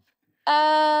the front.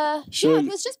 Yeah, Shirley.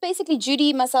 it was just basically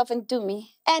Judy, myself, and Dumi.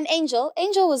 And Angel.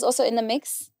 Angel was also in the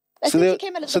mix. I So think there, she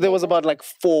came a little so there was later. about like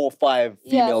 4 or 5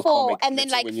 female 4, comics. and then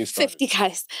let's say, like when you started. 50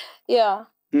 guys. Yeah.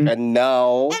 And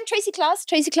now. And Tracy Klaus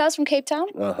from Cape Town.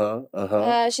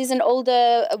 She's an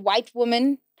older white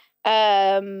woman.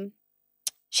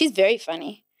 She's very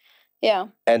funny. Yeah.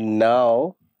 And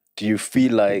now, do you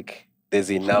feel like there's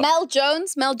enough? Mel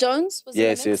Jones was in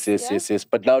Yes. the mix, yeah.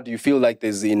 But now, do you feel like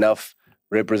there's enough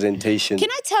representation? Can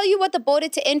I tell you what the border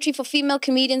to entry for female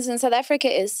comedians in South Africa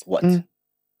is? What?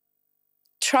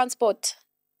 Transport.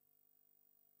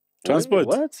 Transport.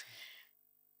 What?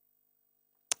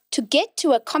 To get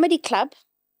to a comedy club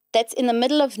that's in the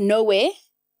middle of nowhere,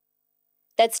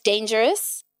 that's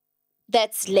dangerous,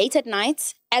 that's late at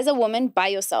night, as a woman by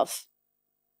yourself.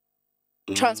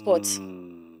 Transport.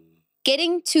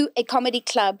 Getting to a comedy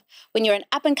club when you're an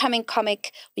up-and-coming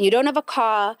comic, when you don't have a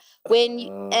car, when you,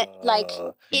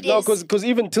 No, because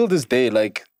even till this day,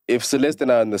 like, if Celeste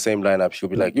and I are in the same lineup, she'll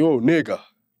be like, yo, nigga,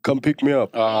 come pick me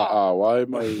up. Why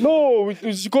am I... No,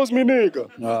 she calls me nigga.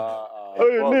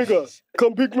 Hey, nigga,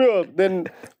 come pick me up. Then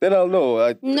I'll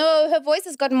know. No, her voice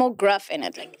has got more gruff in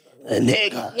it. Like,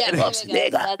 nigga. yeah, That's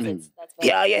nigga. That's it. That's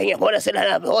better. Yeah.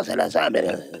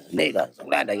 Nigga.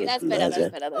 That's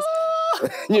better.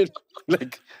 You're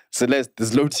like, Celeste,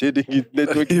 there's load shedding,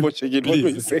 network watching it. What were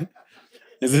you saying?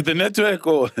 Is it the network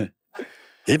or...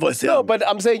 No, but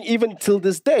I'm saying even till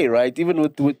this day, right? Even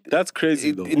with that's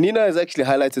crazy though. Nina has actually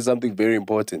highlighted something very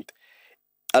important.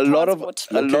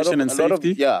 Location and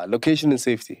safety? Location and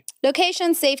safety.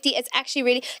 Location, safety, it's actually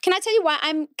really... Can I tell you why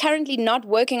I'm currently not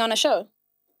working on a show?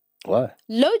 Why?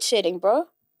 Load shedding, bro.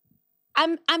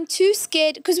 I'm too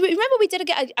scared because remember we did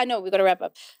I know we got to wrap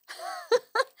up.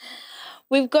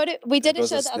 We did a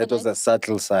show the other night. That was a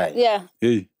subtle sign. Yeah.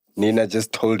 Hey. Nina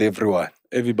just told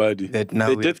everybody that now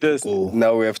we did this.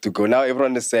 Now we have to go. Now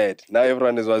everyone is sad. Now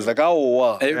everyone is like, oh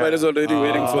wow. Everybody's already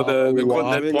waiting for the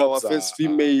content our first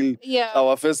female. Yeah.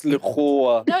 Our first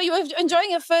lekhoa. No, you were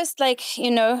enjoying your first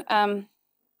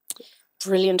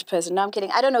brilliant person. No, I'm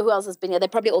kidding. I don't know who else has been here. They're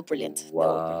probably all brilliant.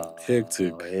 Wow.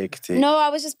 Hectic. No, I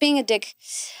was just being a dick.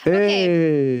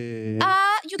 Hey. Okay.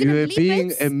 You can were believe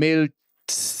being it? a male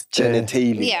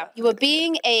genitalia. Yeah, you were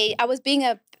being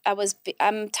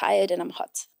I'm tired and I'm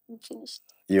hot. I'm finished.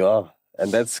 You are.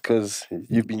 And that's because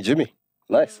you've been Jimmy.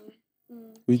 Nice.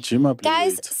 We gym up.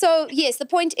 Guys, so yes, the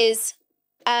point is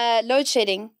load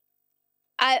shedding.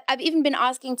 I've even been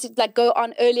asking to go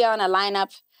on earlier on a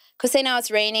lineup because say now it's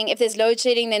raining. If there's load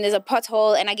shedding, then there's a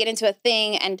pothole and I get into a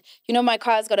thing and my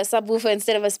car's got a subwoofer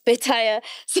instead of a spare tire.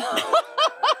 So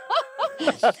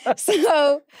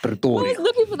I was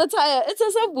looking for the tire. It's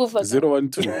a subwoofer.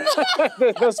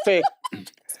 012. That's fair.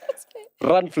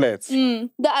 Run flats.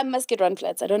 I must get run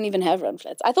flats. I don't even have run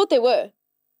flats. I thought they were.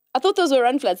 I thought those were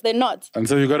run flats. They're not. And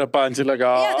so you got a punch. You're like,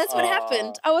 yeah, that's what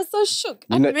happened. I was so shook.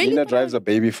 Nina drives a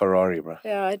baby Ferrari, bro.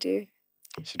 Yeah, I do.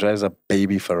 She drives a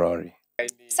baby Ferrari.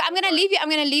 So I'm gonna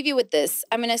leave you with this.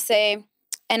 I'm gonna say,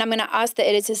 and I'm gonna ask the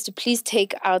editors to please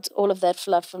take out all of that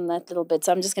fluff from that little bit.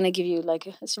 So I'm just gonna give you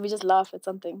should we just laugh at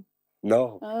something?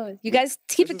 No. Oh, you guys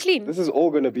keep it clean. This is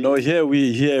all gonna be. No, here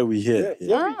we hear.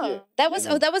 That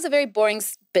was a very boring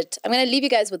bit. I'm gonna leave you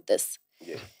guys with this.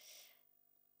 Yeah.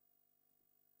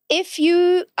 If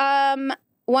you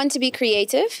want to be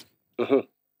creative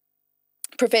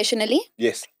professionally,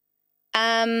 yes,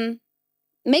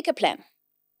 make a plan.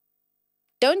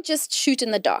 Don't just shoot in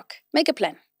the dark. Make a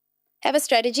plan. Have a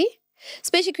strategy.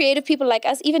 Especially creative people like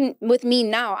us. Even with me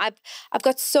now, I've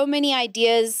got so many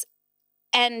ideas,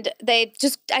 and I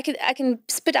can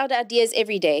spit out ideas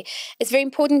every day. It's very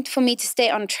important for me to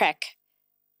stay on track.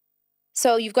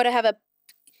 So you've got to have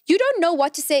you don't know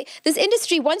what to say. This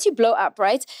industry, once you blow up,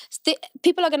 right?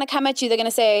 People are going to come at you. They're going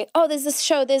to say, oh, there's this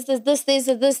show, there's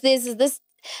this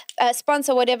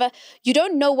sponsor, whatever. You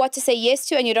don't know what to say yes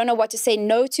to and you don't know what to say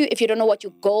no to if you don't know what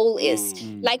your goal is.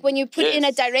 Like when you put in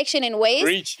a direction in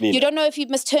ways, you don't know if you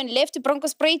must turn left to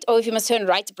Bronkhorstspruit or if you must turn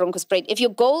right to Bronkhorstspruit. If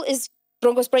your goal is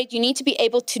Bronkhorstspruit, you need to be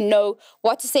able to know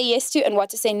what to say yes to and what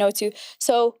to say no to.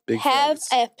 So have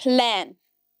a plan.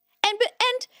 And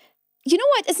you know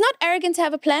what? It's not arrogant to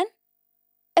have a plan.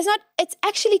 It's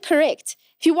actually correct.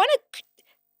 If you want to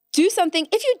do something,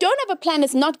 if you don't have a plan,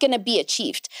 it's not going to be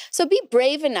achieved. So be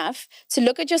brave enough to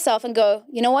look at yourself and go,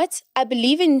 you know what? I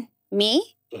believe in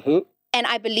me and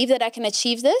I believe that I can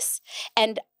achieve this.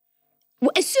 And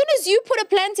as soon as you put a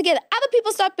plan together, other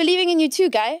people start believing in you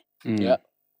too, guy. Yeah.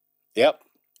 Yep.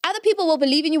 Other people will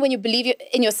believe in you when you believe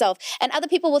in yourself. And other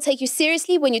people will take you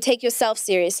seriously when you take yourself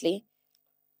seriously.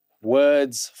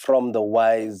 Words from the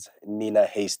wise Nina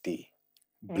HASTIE.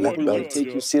 People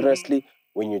take you seriously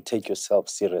when you take yourself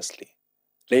seriously.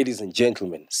 Ladies and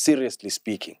gentlemen, seriously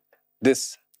speaking,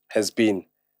 this has been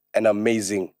an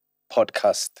amazing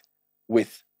podcast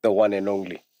with the one and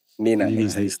only Nina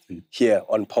HASTIE here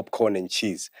on Popcorn and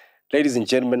Cheese. Ladies and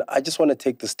gentlemen, I just want to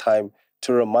take this time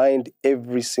to remind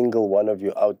every single one of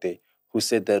you out there who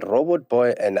said that Robot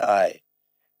Boy and I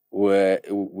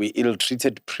we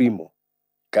ill-treated Primo.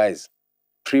 Guys,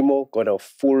 Primo got a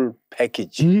full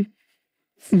package.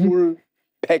 Full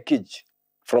package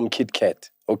from Kit Kat,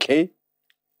 okay?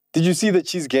 Did you see the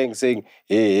cheese gang saying,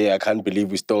 hey, I can't believe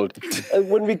we stole it.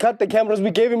 When we cut the cameras,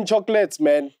 we gave him chocolates,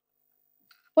 man.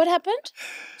 What happened?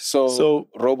 So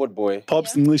Robot Boy.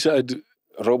 Pops Nisha.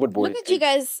 Robot Boy. Look at you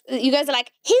guys. You guys are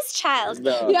like, his child.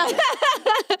 No. Yeah.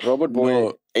 Robot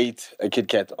Boy ate a Kit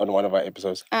Kat on one of our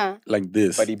episodes. Like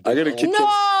this. But he I got a Kit Kat.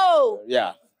 No.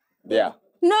 Yeah.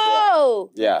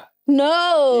 No. Yeah.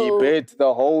 No. He bit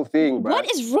the whole thing, bro.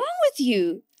 What is wrong with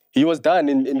you? He was done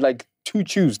in like 2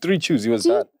 chews, 3 chews. He was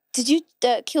done. Did you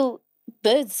kill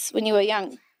birds when you were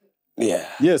young? Yeah.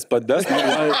 Yes, but that's not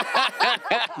why.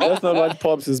 That's not what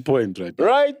Pops' point, right?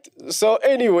 Right? So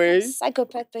anyway,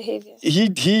 Psychopath behavior.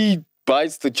 he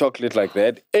bites the chocolate like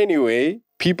that. Anyway,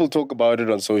 people talk about it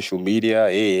on social media.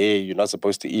 Hey, you're not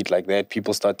supposed to eat like that.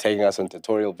 People start tagging us on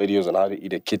tutorial videos on how to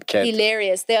eat a Kit Kat.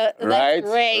 Hilarious. That's Right?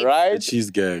 great. Right? The cheese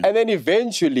gang. And then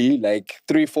eventually, like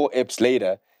 3-4 eps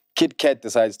later, Kit Kat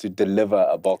decides to deliver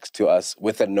a box to us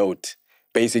with a note,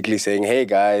 basically saying, hey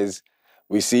guys,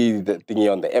 we see the thingy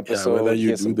on the episode. whether you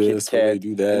here's do some this, Kit Kat, whether you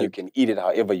do that. and you can eat it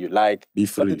however you like. Be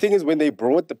But the free. thing is, when they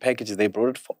brought the packages, they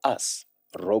brought it for us,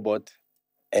 Robot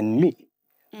and me.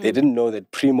 They didn't know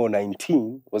that Primo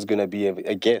 19 was going to be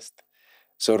a guest.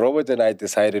 So Robert and I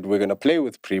decided we're going to play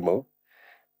with Primo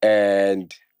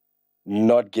and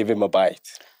not give him a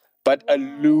bite, but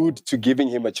allude to giving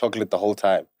him a chocolate the whole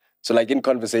time. So like in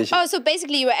conversation. Oh, so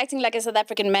basically you were acting like a South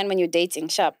African man when you're dating.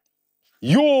 Sharp.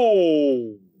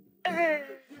 Yo!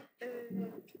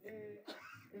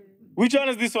 Which one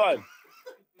is this one?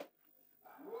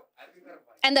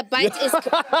 And the bite is...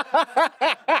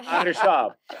 Very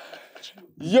sharp.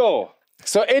 Yo!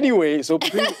 So anyway, so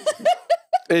Primo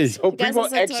guys Primo are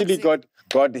so actually toxic.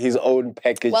 got his own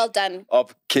package Well done.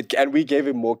 of Kit Kat, and we gave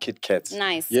him more Kit Kats.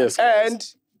 Nice. Yes. And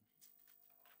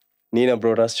Nina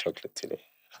brought us chocolate today.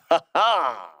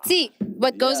 See,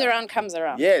 what goes around comes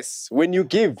around. Yes, when you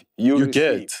give, you receive.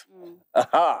 get.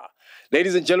 Aha.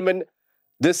 Ladies and gentlemen,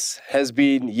 this has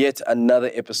been yet another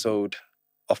episode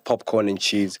of Popcorn and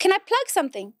Cheese. Can I plug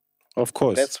something? Of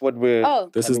course. That's what we're... Oh.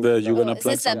 This is the you're gonna is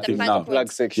plug this the something plug now. point?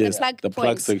 Plug section. Yes, Plug the plug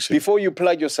points. section. Before you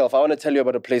plug yourself, I want to tell you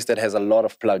about a place that has a lot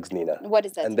of plugs, Nina. What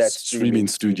is that? And that's Streaming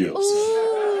studios.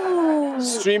 Ooh.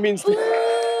 Streaming Studios.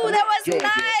 Ooh, that was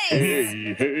nice.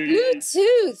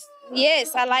 Bluetooth.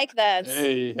 Yes, I like that.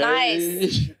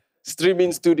 Nice.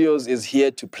 Streaming Studios is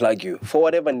here to plug you for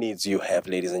whatever needs you have,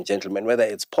 ladies and gentlemen, whether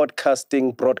it's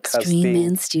podcasting, broadcasting.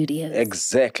 Streaming Studios.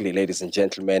 Exactly, ladies and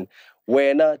gentlemen.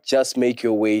 Where just make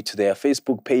your way to their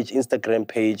Facebook page, Instagram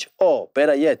page, or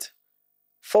better yet,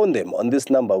 phone them on this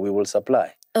number we will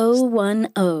supply.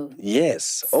 010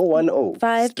 Yes, 010.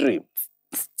 5 Stream.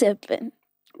 7.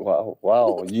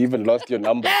 Wow, you even lost your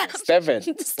number. Steven.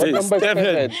 What Hey, number is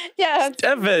Steven. Steven? Yeah.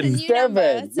 Steven. It's a new number.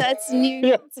 Seven. So it's new.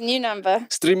 Yeah. It's a new number.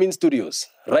 Streaming Studios,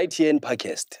 right here in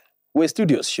Podcast, where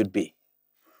studios should be.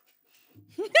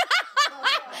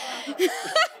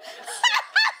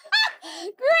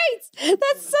 Great.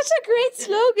 That's such a great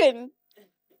slogan.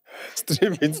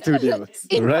 Streaming Studios.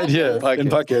 In Right here Podcast. in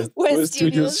podcast. Where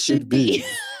studios should be.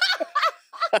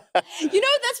 You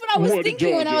know, that's what I was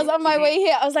thinking when I was on my way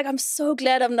here. I was like, I'm so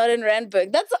glad I'm not in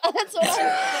Randburg. That's what I was thinking.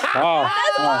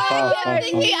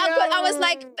 I was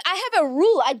like, I have a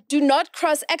rule. I do not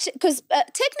cross, actually, because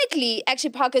technically, actually,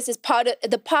 Parkers is part of,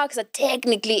 the parks are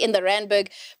technically in the Randburg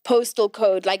postal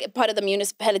code, like part of the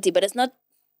municipality, but it's not.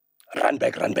 Run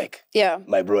back, Yeah.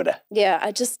 my brother. Yeah,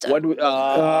 I just. What?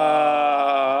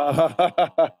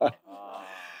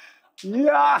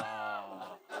 Yeah.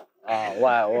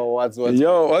 Wow. What's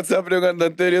Yo, what's happening on the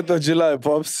 30th of July,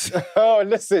 Pops? Oh,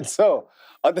 listen. So,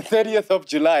 on the 30th of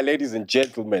July, ladies and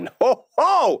gentlemen,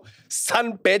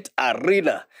 SUNBET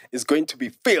AREANA is going to be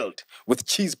filled with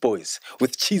cheese boys,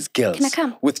 with cheese girls, Can I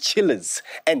come? with chillers,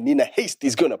 and Nina Hastie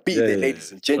is going to be there,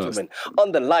 ladies and gentlemen.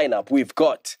 On the lineup, we've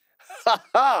got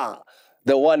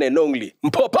the one and only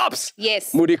Pops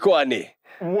Yes. Mudikwane,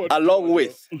 along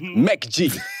with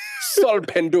MacG, Sol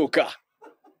Penduka,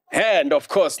 and of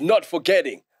course, not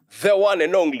forgetting the one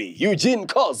and only Eugene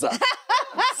Koza,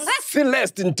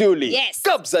 Celeste Ntuli, Yes.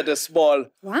 Kabza the Small,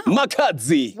 Wow.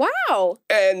 Makadzi, Wow.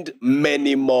 and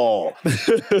many more.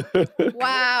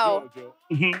 Wow.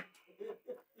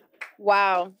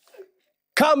 Wow.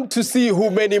 Come to see who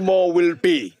many more will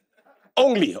be.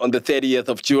 Only on the 30th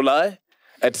of July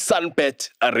at SUNBET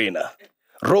AREANA.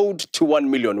 Road to 1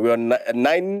 million. We're on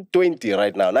 920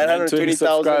 right now. 920,000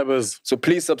 subscribers. So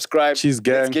please subscribe. Cheese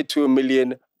gang. Let's get to 1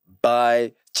 million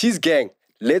by Cheese Gang.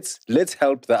 Let's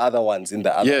help the other ones in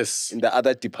the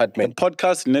other department.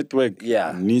 Podcast network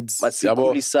needs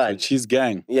Masikhuli san. cheese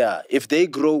gang. Yeah, if they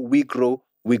grow, we grow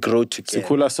together.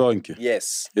 Sikhula sonke.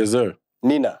 Yes. Yes, sir.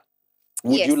 Nina,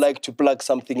 Would Yes. you like to plug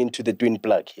something into the twin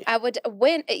plug here? I would,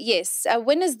 when is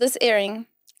this airing?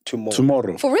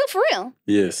 Tomorrow. For real?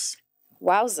 Yes.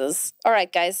 Wowzers. All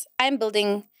right, guys. I'm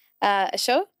building a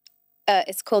show.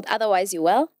 It's called Otherwise You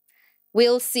Well.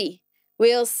 We'll see.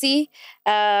 It's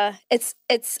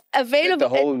available. The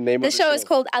whole name the of the show is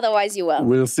called Otherwise You Well.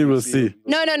 We'll see. No.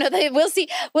 We'll see.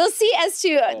 We'll see as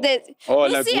to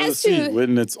We'll see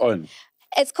when it's on.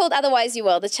 It's called Otherwise You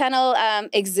Well. The channel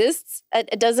exists.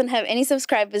 It doesn't have any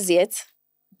subscribers yet,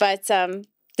 but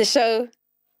the show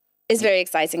is very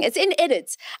exciting. It's in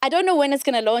edits. I don't know when it's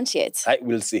going to launch yet.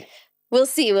 We'll see. We'll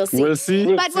see. We'll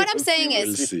see. But what I'm saying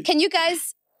is, can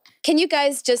you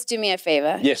guys just do me a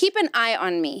favor? Yes. Keep an eye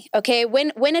on me, okay?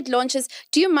 When it launches,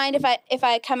 do you mind if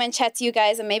I come and chat to you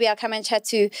guys, and maybe I'll come and chat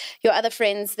to your other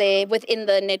friends there within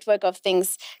the network of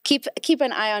things? Keep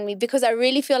an eye on me, because I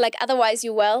really feel like Otherwise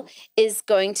You Well is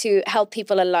going to help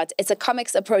people a lot. It's a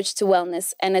comics approach to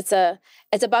wellness, and it's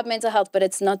about mental health, but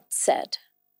it's not sad.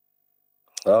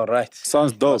 All right.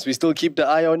 Sounds dope. Must we still keep the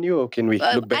eye on you, or can we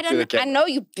look back to the camera? I know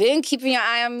you've been keeping your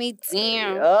eye on me.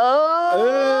 Damn.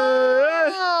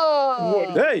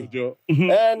 Hey.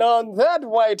 And on that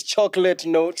white chocolate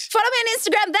note. Follow me on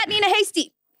Instagram, that Nina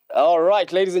Hasty. All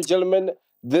right, ladies and gentlemen,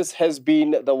 this has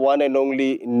been the one and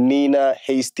only Nina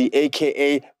Hasty,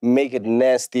 a.k.a. Make It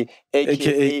Nasty,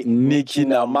 a.k.a. Nikki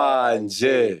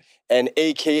Namanje, and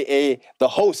a.k.a. the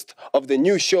host of the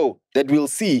new show that we'll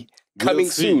see coming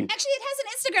soon. Actually, it has an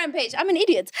Instagram page. I'm an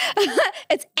idiot.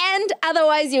 It's And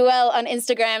Otherwise You Well on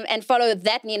Instagram, and follow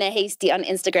that Nina Hasty on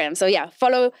Instagram. So yeah,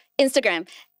 follow Instagram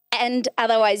and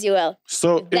Otherwise You Well.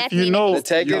 So that if you know, the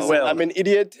tag is well. I'm an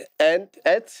idiot and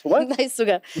at what? Nice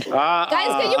sugar. Guys,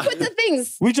 can you put the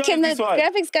things? Can the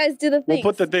graphics guys do the things? We'll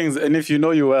put the things, and if you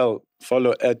know you well,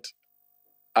 follow at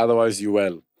Otherwise You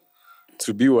Well.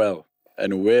 To be well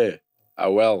and aware.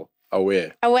 Well.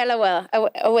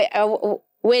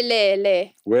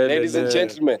 Ladies and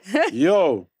gentlemen.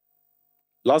 Yo.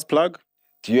 Last plug.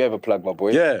 Do you have a plug, my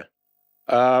boy? Yeah.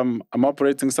 I'm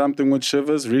operating something with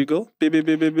Shivers, Regal. Weren't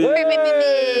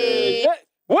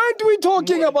we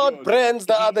talking about brands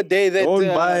the other day? That don't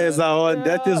buy as on.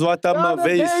 That is what I'm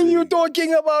facing. You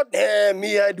talking about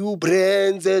me? I do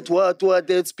brands that what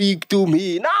that speak to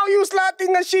me. Now you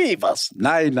slotting a Shivers.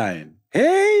 99.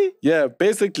 Hey. Yeah,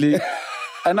 basically.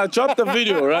 And I dropped the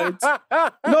video, right?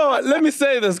 No, let me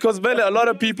say this, because a lot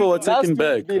of people were taken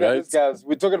back, right? Guys,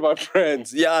 we're talking about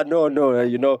brands. Yeah, no,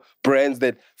 you know, brands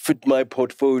that fit my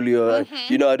portfolio.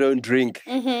 You know, I don't drink.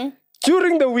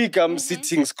 During the week, I'm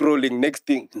sitting, scrolling. Next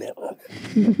thing, never.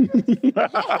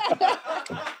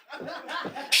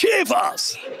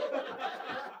 Shivers!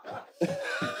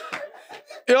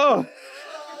 Yo!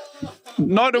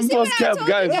 Not in post cap,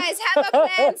 guys. You guys have a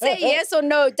plan, say yes or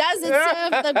no. Does it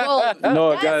serve the goal?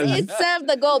 No, Does guys. it serve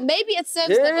the goal? Maybe it serves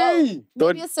the goal.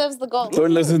 Maybe it serves the goal.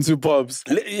 Don't listen to Pops.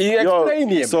 Explain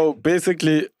him. So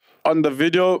basically, on the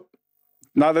video,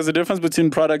 now there's a difference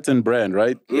between product and brand,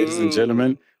 right? Ladies and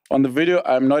gentlemen. On the video,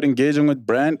 I'm not engaging with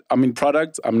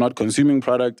product. I'm not consuming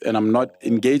product, and I'm not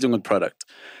engaging with product.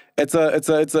 It's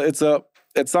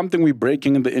something we're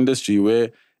breaking in the industry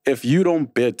where if you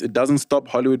don't bet, it doesn't stop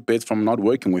Hollywood bets from not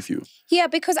working with you. Yeah,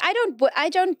 because I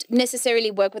don't necessarily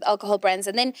work with alcohol brands.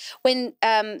 And then when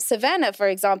Savannah, for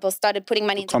example, started putting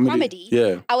money into comedy,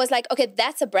 I was like, okay,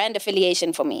 that's a brand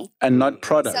affiliation for me. And not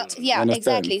product. So, yeah,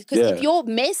 exactly. Because if your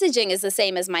messaging is the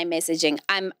same as my messaging,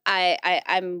 I'm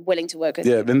willing to work with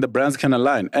you. Yeah, then the brands can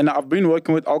align. And I've been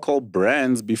working with alcohol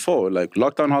brands before. Like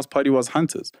Lockdown House Party was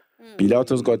Hunters.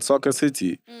 Bilato's got Soccer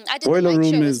City. I did Boiler the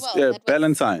Room show is as well.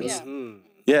 Valentine's.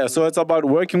 Yeah, so it's about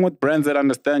working with brands that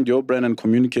understand your brand and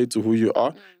communicate to who you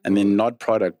are, and then not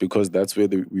product, because that's where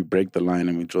we break the line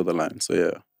and we draw the line. So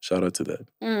yeah, shout out to that.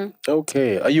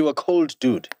 Okay, are you a cold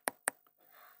dude?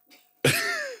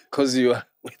 Because you are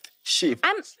with sheep.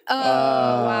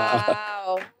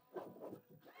 Wow.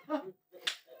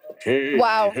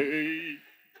 Wow.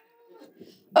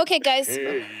 Okay, guys.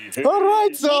 All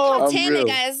right, so.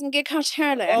 Get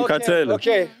Katele.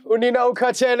 Okay. Unina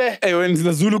ukatele. Hey, when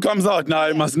the Zulu comes out, now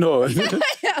I must know.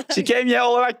 She came here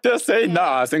all like this, saying,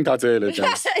 nah, I think Katele.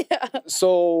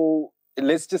 So,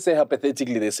 let's just say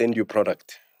hypothetically they send you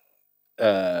product.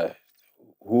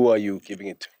 Who are you giving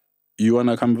it to? You want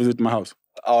to come visit my house?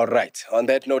 All right. On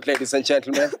that note, ladies and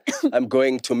gentlemen, I'm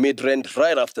going to Midrand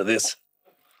right after this.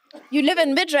 You live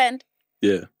in Midrand?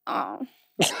 Yeah. Oh.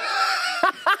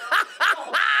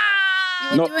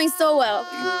 You were doing so well.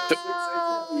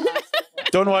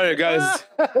 Don't worry, guys.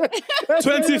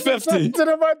 2050.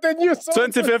 About the new song.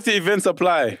 2050 event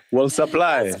supply. Will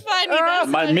supply.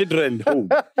 Funny, My mid-rent home.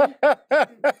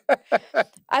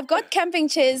 I've got camping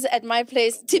chairs at my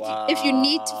place if you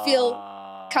need to feel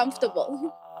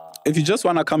comfortable. If you just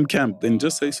want to come camp, then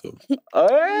just say so.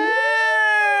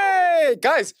 Hey,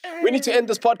 guys, we need to end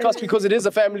this podcast because it is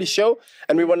a family show,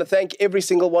 and we want to thank every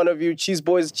single one of you, Cheese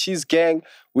Boys, Cheese Gang.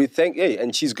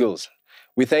 And Cheese Girls.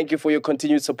 We thank you for your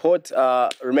continued support.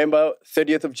 Remember,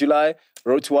 30th of July,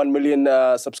 Road to 1 million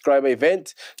subscriber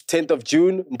event. 10th of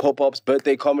June, Pop-Up's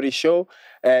birthday comedy show.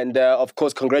 And, of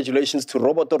course, congratulations to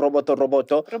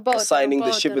Roboto for signing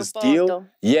the Shivers deal.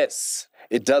 Yes,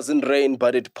 it doesn't rain,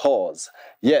 but it pours.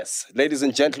 Yes, ladies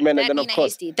and gentlemen. And then, of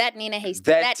course, That Nina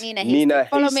Hasty.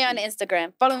 Follow me on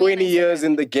Instagram. 20 years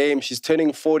in the game. She's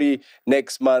turning 40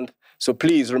 next month. So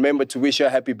please remember to wish her a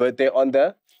happy birthday on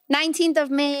the 19th of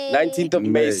May. 19th of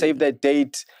May. Save that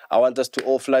date. I want us to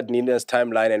all flood Nina's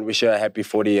timeline and wish her a happy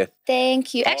 40th.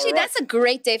 Thank you. Actually, that's a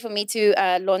great day for me to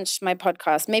launch my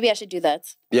podcast. Maybe I should do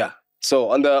that. Yeah. So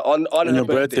on her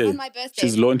birthday. On my birthday.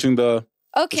 She's launching the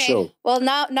show. Well,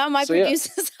 now my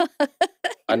producers are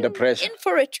under pressure. in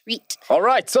for a treat. All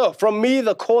right. So from me,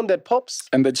 the corn that pops.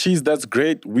 And the cheese that's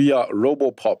great, we are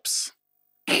Robo Pops.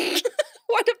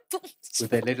 What a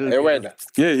With a little... Yeah.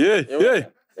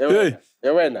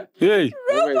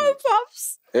 Robo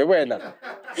Pops. That's the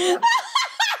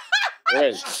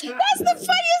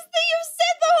funniest thing you've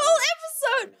said the whole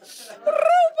episode.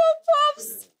 Robo Pops.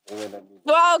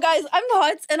 Wow, guys, I'm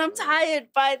hot and I'm tired.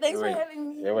 Bye. Thanks for having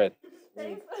me.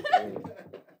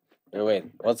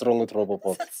 What's wrong with Robo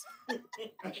Pops?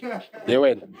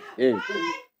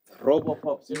 Robo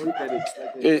Pops. You look at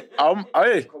it.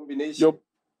 Hey, Combination.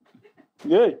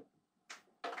 Yeah.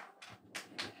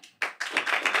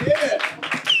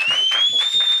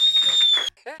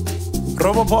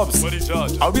 Robo Pops,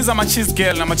 awubiza ama-cheese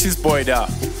girl nama-cheese boy da.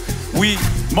 We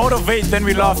motivate, then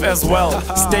we laugh as well.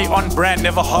 Stay on brand,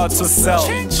 never hard to sell.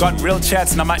 Got real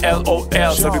chats, nama LOL.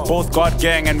 So we both got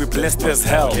gang and we blessed as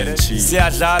hell.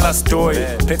 Siyadlala story,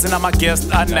 petting nama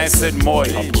guest and nice and moy.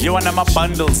 You want nama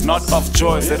bundles, not of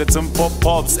joy. Said it's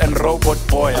Pops and Robot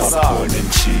Boy. Popcorn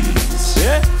and cheese.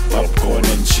 Yeah? Popcorn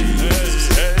and cheese.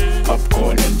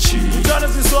 Popcorn and cheese.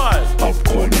 Jonathan Swal.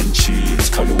 Popcorn